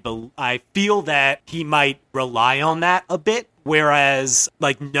 And I feel that he might rely on that a bit. Whereas,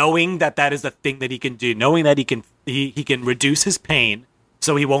 knowing that is a thing that he can do, knowing that he can reduce his pain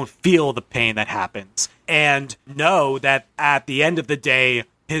so he won't feel the pain that happens, and know that at the end of the day,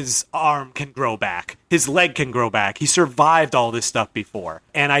 his arm can grow back, his leg can grow back. He survived all this stuff before.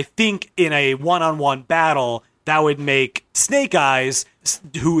 And I think in a one-on-one battle, that would make Snake Eyes,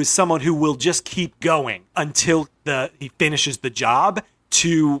 who is someone who will just keep going until he finishes the job,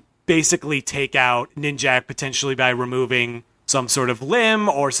 to basically take out Ninjak potentially by removing some sort of limb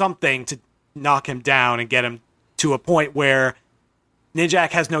or something to knock him down and get him to a point where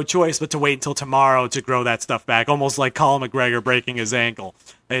Ninjak has no choice but to wait until tomorrow to grow that stuff back, almost like Colin McGregor breaking his ankle.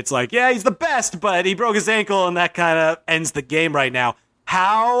 It's like, yeah, he's the best, but he broke his ankle, and that kind of ends the game right now.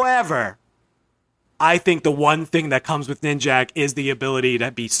 However, I think the one thing that comes with Ninjak is the ability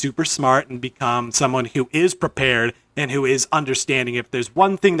to be super smart and become someone who is prepared and who is understanding. If there's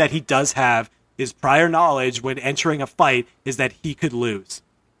one thing that he does have, his prior knowledge when entering a fight is that he could lose.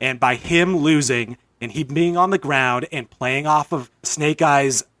 And by him losing and he being on the ground and playing off of Snake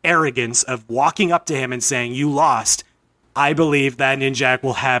Eyes' arrogance of walking up to him and saying, "You lost," I believe that Ninjak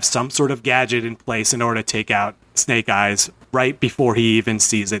will have some sort of gadget in place in order to take out Snake Eyes right before he even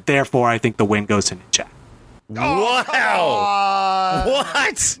sees it. Therefore, I think the win goes to Ninjak. Wow!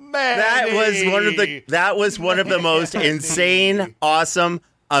 What? Manny. That was one of the most insane, awesome,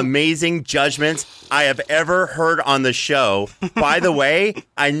 amazing judgments I have ever heard on the show. By the way,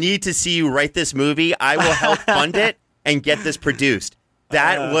 I need to see you write this movie. I will help fund it and get this produced.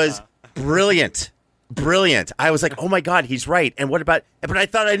 That was brilliant. Brilliant. I was like, oh my God, he's right. And what about, but I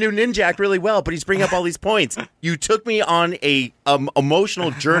thought I knew Ninjak really well, but he's bringing up all these points. You took me on a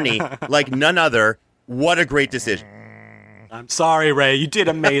emotional journey like none other. What a great decision. I'm sorry, Ray. You did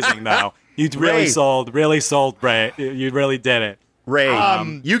amazing, though. You really sold, Ray. You really did it. Ray,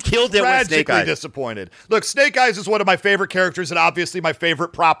 you killed it with Snake Eyes. Disappointed. Look, Snake Eyes is one of my favorite characters and obviously my favorite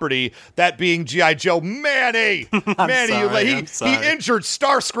property, that being G.I. Joe. Manny! Manny, he injured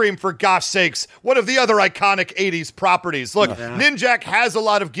Starscream, for gosh sakes, one of the other iconic 80s properties. Look, Ninjak has a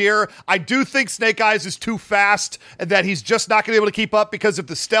lot of gear. I do think Snake Eyes is too fast and that he's just not going to be able to keep up because of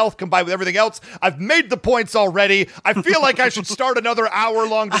the stealth combined with everything else. I've made the points already. I feel like I should start another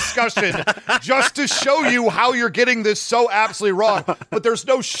hour-long discussion just to show you how you're getting this so absolutely wrong. But there's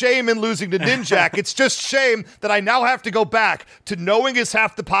no shame in losing to Ninjak. It's just shame that I now have to go back to Knowing Is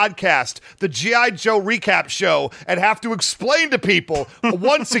Half the Podcast, the G.I. Joe recap show, and have to explain to people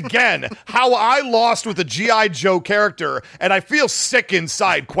once again how I lost with a G.I. Joe character, and I feel sick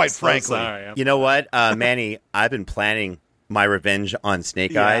inside, quite frankly. Sorry. You know what, Manny? I've been planning my revenge on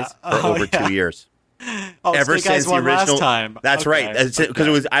Snake Eyes for over 2 years. Ever Snake since the original time. That's right. Because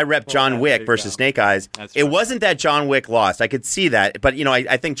it was I repped John Wick versus Snake Eyes. It wasn't that John Wick lost. I could see that, but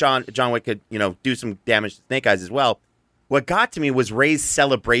I think John Wick could do some damage to Snake Eyes as well. What got to me was Ray's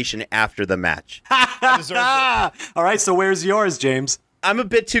celebration after the match. All right, so where's yours, James? I'm a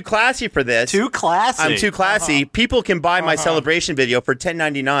bit too classy for this. Too classy. I'm too classy. People can buy my celebration video for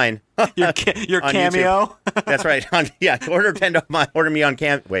 $10.99. Your cameo. That's right. Order me on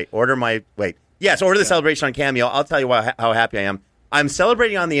Cam. Yes, order the celebration on Cameo. I'll tell you how happy I am. I'm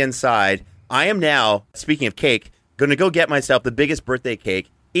celebrating on the inside. I am now, speaking of cake, going to go get myself the biggest birthday cake,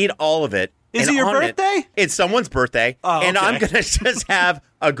 eat all of it. Is it your birthday? It's someone's birthday. Oh, and okay. I'm going to just have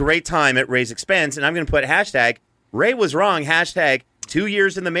a great time at Ray's expense. And I'm going to put hashtag Ray was wrong, hashtag 2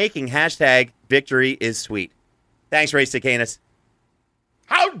 years in the making, hashtag victory is sweet. Thanks, Ray Stacanis.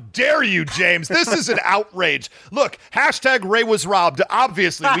 How dare you, James? This is an outrage. Look, hashtag Ray was robbed.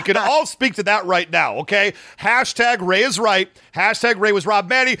 Obviously, we can all speak to that right now, okay? Hashtag Ray is right. Hashtag Ray was robbed.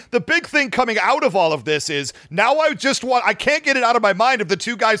 Manny, the big thing coming out of all of this is now I can't get it out of my mind of the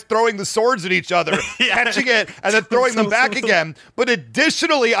two guys throwing the swords at each other, catching it, and then throwing them back again. But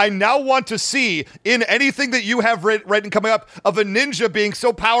additionally, I now want to see in anything that you have written coming up of a ninja being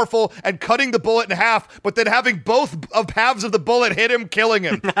so powerful and cutting the bullet in half, but then having both of halves of the bullet hit him, killing him.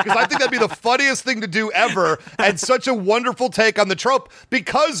 Because I think that'd be the funniest thing to do ever, and such a wonderful take on the trope.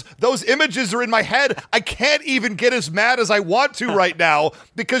 Because those images are in my head, I can't even get as mad as I want to right now,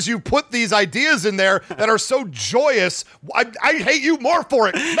 because you put these ideas in there that are so joyous. I hate you more for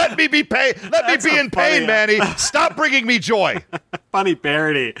it. Let me be pain. Let me be in pain, Manny. Stop bringing me joy. Funny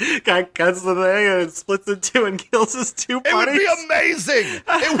parody. Guy cuts the thing and it splits in two and kills his two buddies. It would be amazing.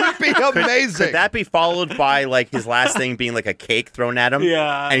 It would be amazing. Could that be followed by like his last thing being like a cake thrown at him?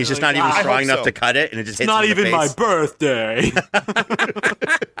 Yeah. And he's just not even strong enough to cut it, and it just hits him in the face. Not even my birthday.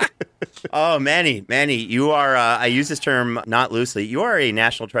 Oh, Manny, you are, I use this term not loosely, you are a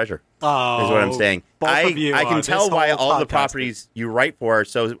national treasure, is what I'm saying. I can tell why all the properties you write for are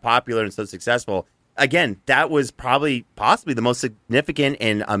so popular and so successful. Again, that was possibly the most significant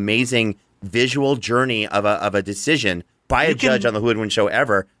and amazing visual journey of a decision by a judge on the Who Would Win show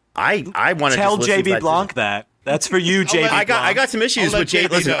ever. I want to tell JB Blanc that. That's for you, JB Blanc. I got some issues with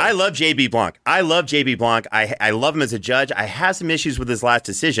JB. Listen, I love JB Blanc. I love JB Blanc. I love him as a judge. I have some issues with his last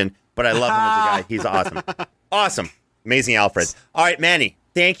decision, but I love him as a guy. He's awesome. Awesome. Amazing Alfred. All right, Manny,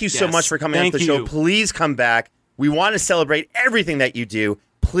 thank you so much for coming on the show. Please come back. We want to celebrate everything that you do.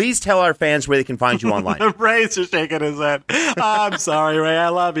 Please tell our fans where they can find you online. Ray's just shaking his head. I'm sorry, Ray. I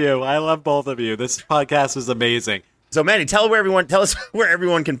love you. I love both of you. This podcast is amazing. So, Manny, tell us where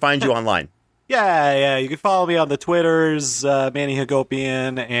everyone can find you online. Yeah. You can follow me on the Twitters, Manny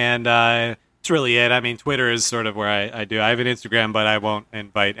Hagopian, and that's really it. I mean, Twitter is sort of where I do. I have an Instagram, but I won't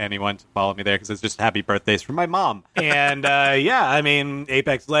invite anyone to follow me there because it's just happy birthdays from my mom. And I mean,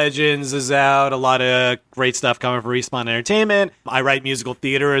 Apex Legends is out. A lot of great stuff coming from Respawn Entertainment. I write musical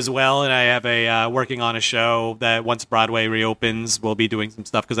theater as well, and I have working on a show that once Broadway reopens, we'll be doing some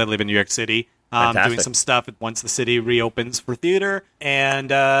stuff because I live in New York City. Doing some stuff once the city reopens for theater.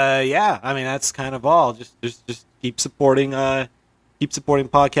 And I mean, that's kind of all. Just keep supporting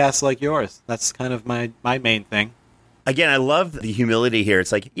podcasts like yours. That's kind of my main thing. Again, I love the humility here.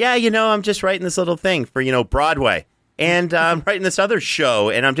 It's like, I'm just writing this little thing for, Broadway. And I'm writing this other show.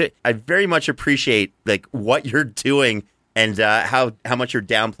 And I very much appreciate like what you're doing and how much you're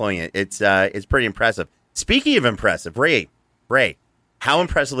downplaying it. It's pretty impressive. Speaking of impressive, Ray, how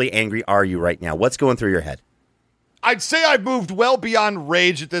impressively angry are you right now? What's going through your head? I'd say I've moved well beyond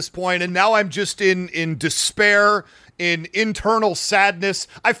rage at this point, and now I'm just in despair, in internal sadness.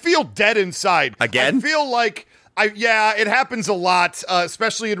 I feel dead inside. Again? I feel like, it happens a lot,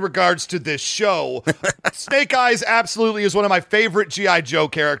 especially in regards to this show. Snake Eyes absolutely is one of my favorite G.I. Joe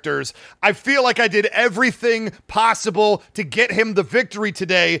characters. I feel like I did everything possible to get him the victory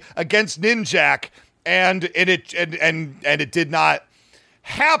today against Ninjak, and it did not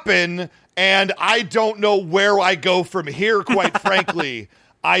happen. And I don't know where I go from here, quite frankly.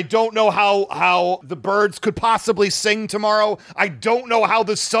 I don't know how the birds could possibly sing tomorrow. I don't know how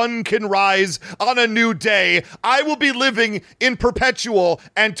the sun can rise on a new day. I will be living in perpetual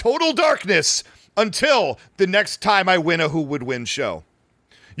and total darkness until the next time I win a Who Would Win show.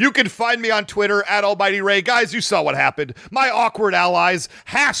 You can find me on Twitter at Almighty Ray. Guys, you saw what happened. My awkward allies,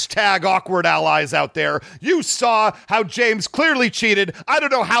 hashtag awkward allies out there. You saw how James clearly cheated. I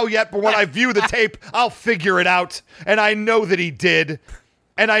don't know how yet, but when I view the tape, I'll figure it out. And I know that he did.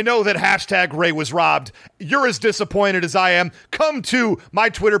 And I know that hashtag Ray was robbed. You're as disappointed as I am. Come to my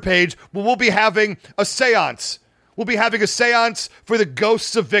Twitter page where we'll be having a seance. We'll be having a seance for the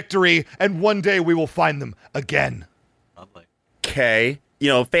ghosts of victory, and one day we will find them again. Lovely. Okay.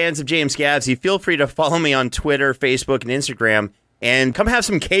 Fans of James Gavsey, feel free to follow me on Twitter, Facebook, and Instagram, and come have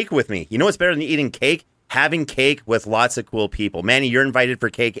some cake with me. You know what's better than eating cake? Having cake with lots of cool people. Manny, you're invited for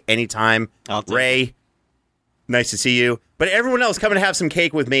cake anytime. Ray, nice to see you. But everyone else, come and have some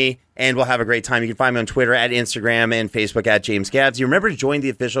cake with me, and we'll have a great time. You can find me on Twitter at Instagram and Facebook at James Gavsey. Remember to join the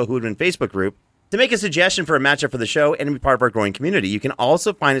official Who Would Win Facebook group to make a suggestion for a matchup for the show and to be part of our growing community. You can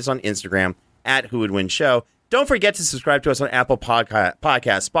also find us on Instagram at Who Would Win Show. Don't forget to subscribe to us on Apple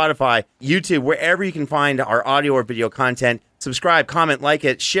Podcasts, Spotify, YouTube, wherever you can find our audio or video content. Subscribe, comment, like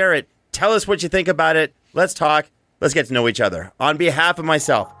it, share it. Tell us what you think about it. Let's talk. Let's get to know each other. On behalf of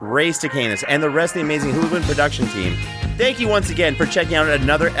myself, Ray Stacanis, and the rest of the amazing Who Would Win production team, thank you once again for checking out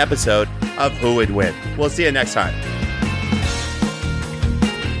another episode of Who Would Win. We'll see you next time.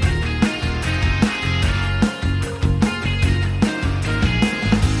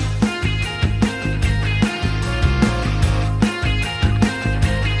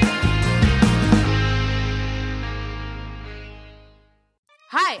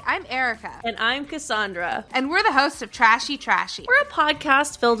 Hi, I'm Erica. And I'm Cassandra. And we're the hosts of Trashy Trashy. We're a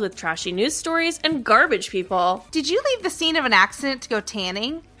podcast filled with trashy news stories and garbage people. Did you leave the scene of an accident to go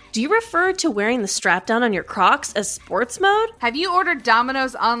tanning? Do you refer to wearing the strap down on your Crocs as sports mode? Have you ordered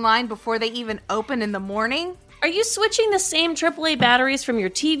Domino's online before they even open in the morning? Are you switching the same AAA batteries from your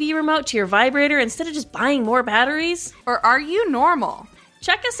TV remote to your vibrator instead of just buying more batteries? Or are you normal?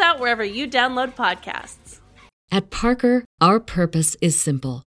 Check us out wherever you download podcasts. At Parker, our purpose is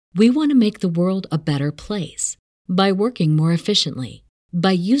simple. We want to make the world a better place by working more efficiently,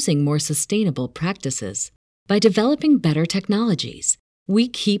 by using more sustainable practices, by developing better technologies. We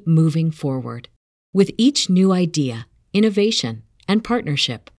keep moving forward. With each new idea, innovation, and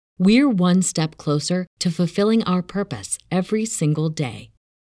partnership, we're one step closer to fulfilling our purpose every single day.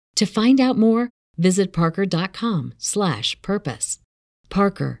 To find out more, visit parker.com/purpose.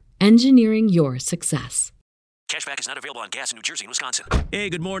 Parker, engineering your success. Cashback is not available on gas in New Jersey and Wisconsin. Hey,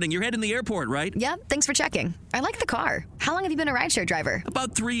 good morning. You're heading to the airport, right? Yep, thanks for checking. I like the car. How long have you been a rideshare driver?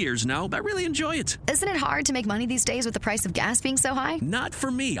 About 3 years now. I really enjoy it. Isn't it hard to make money these days with the price of gas being so high? Not for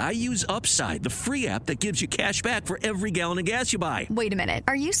me. I use Upside, the free app that gives you cash back for every gallon of gas you buy. Wait a minute.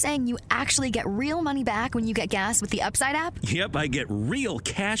 Are you saying you actually get real money back when you get gas with the Upside app? Yep, I get real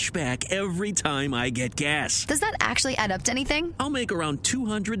cash back every time I get gas. Does that actually add up to anything? I'll make around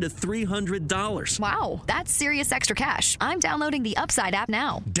 $200 to $300. Wow, that's serious extra cash. I'm downloading the Upside app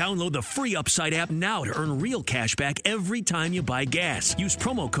now. Download the free Upside app now to earn real cash back every time you buy gas. Use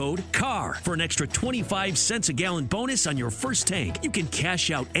promo code CAR for an extra 25 cents a gallon bonus on your first tank. You can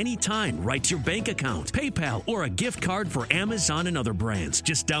cash out anytime right to your bank account, PayPal, or a gift card for Amazon and other brands.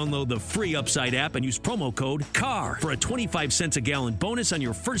 Just download the free Upside app and use promo code CAR for a 25 cents a gallon bonus on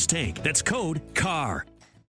your first tank. That's code CAR.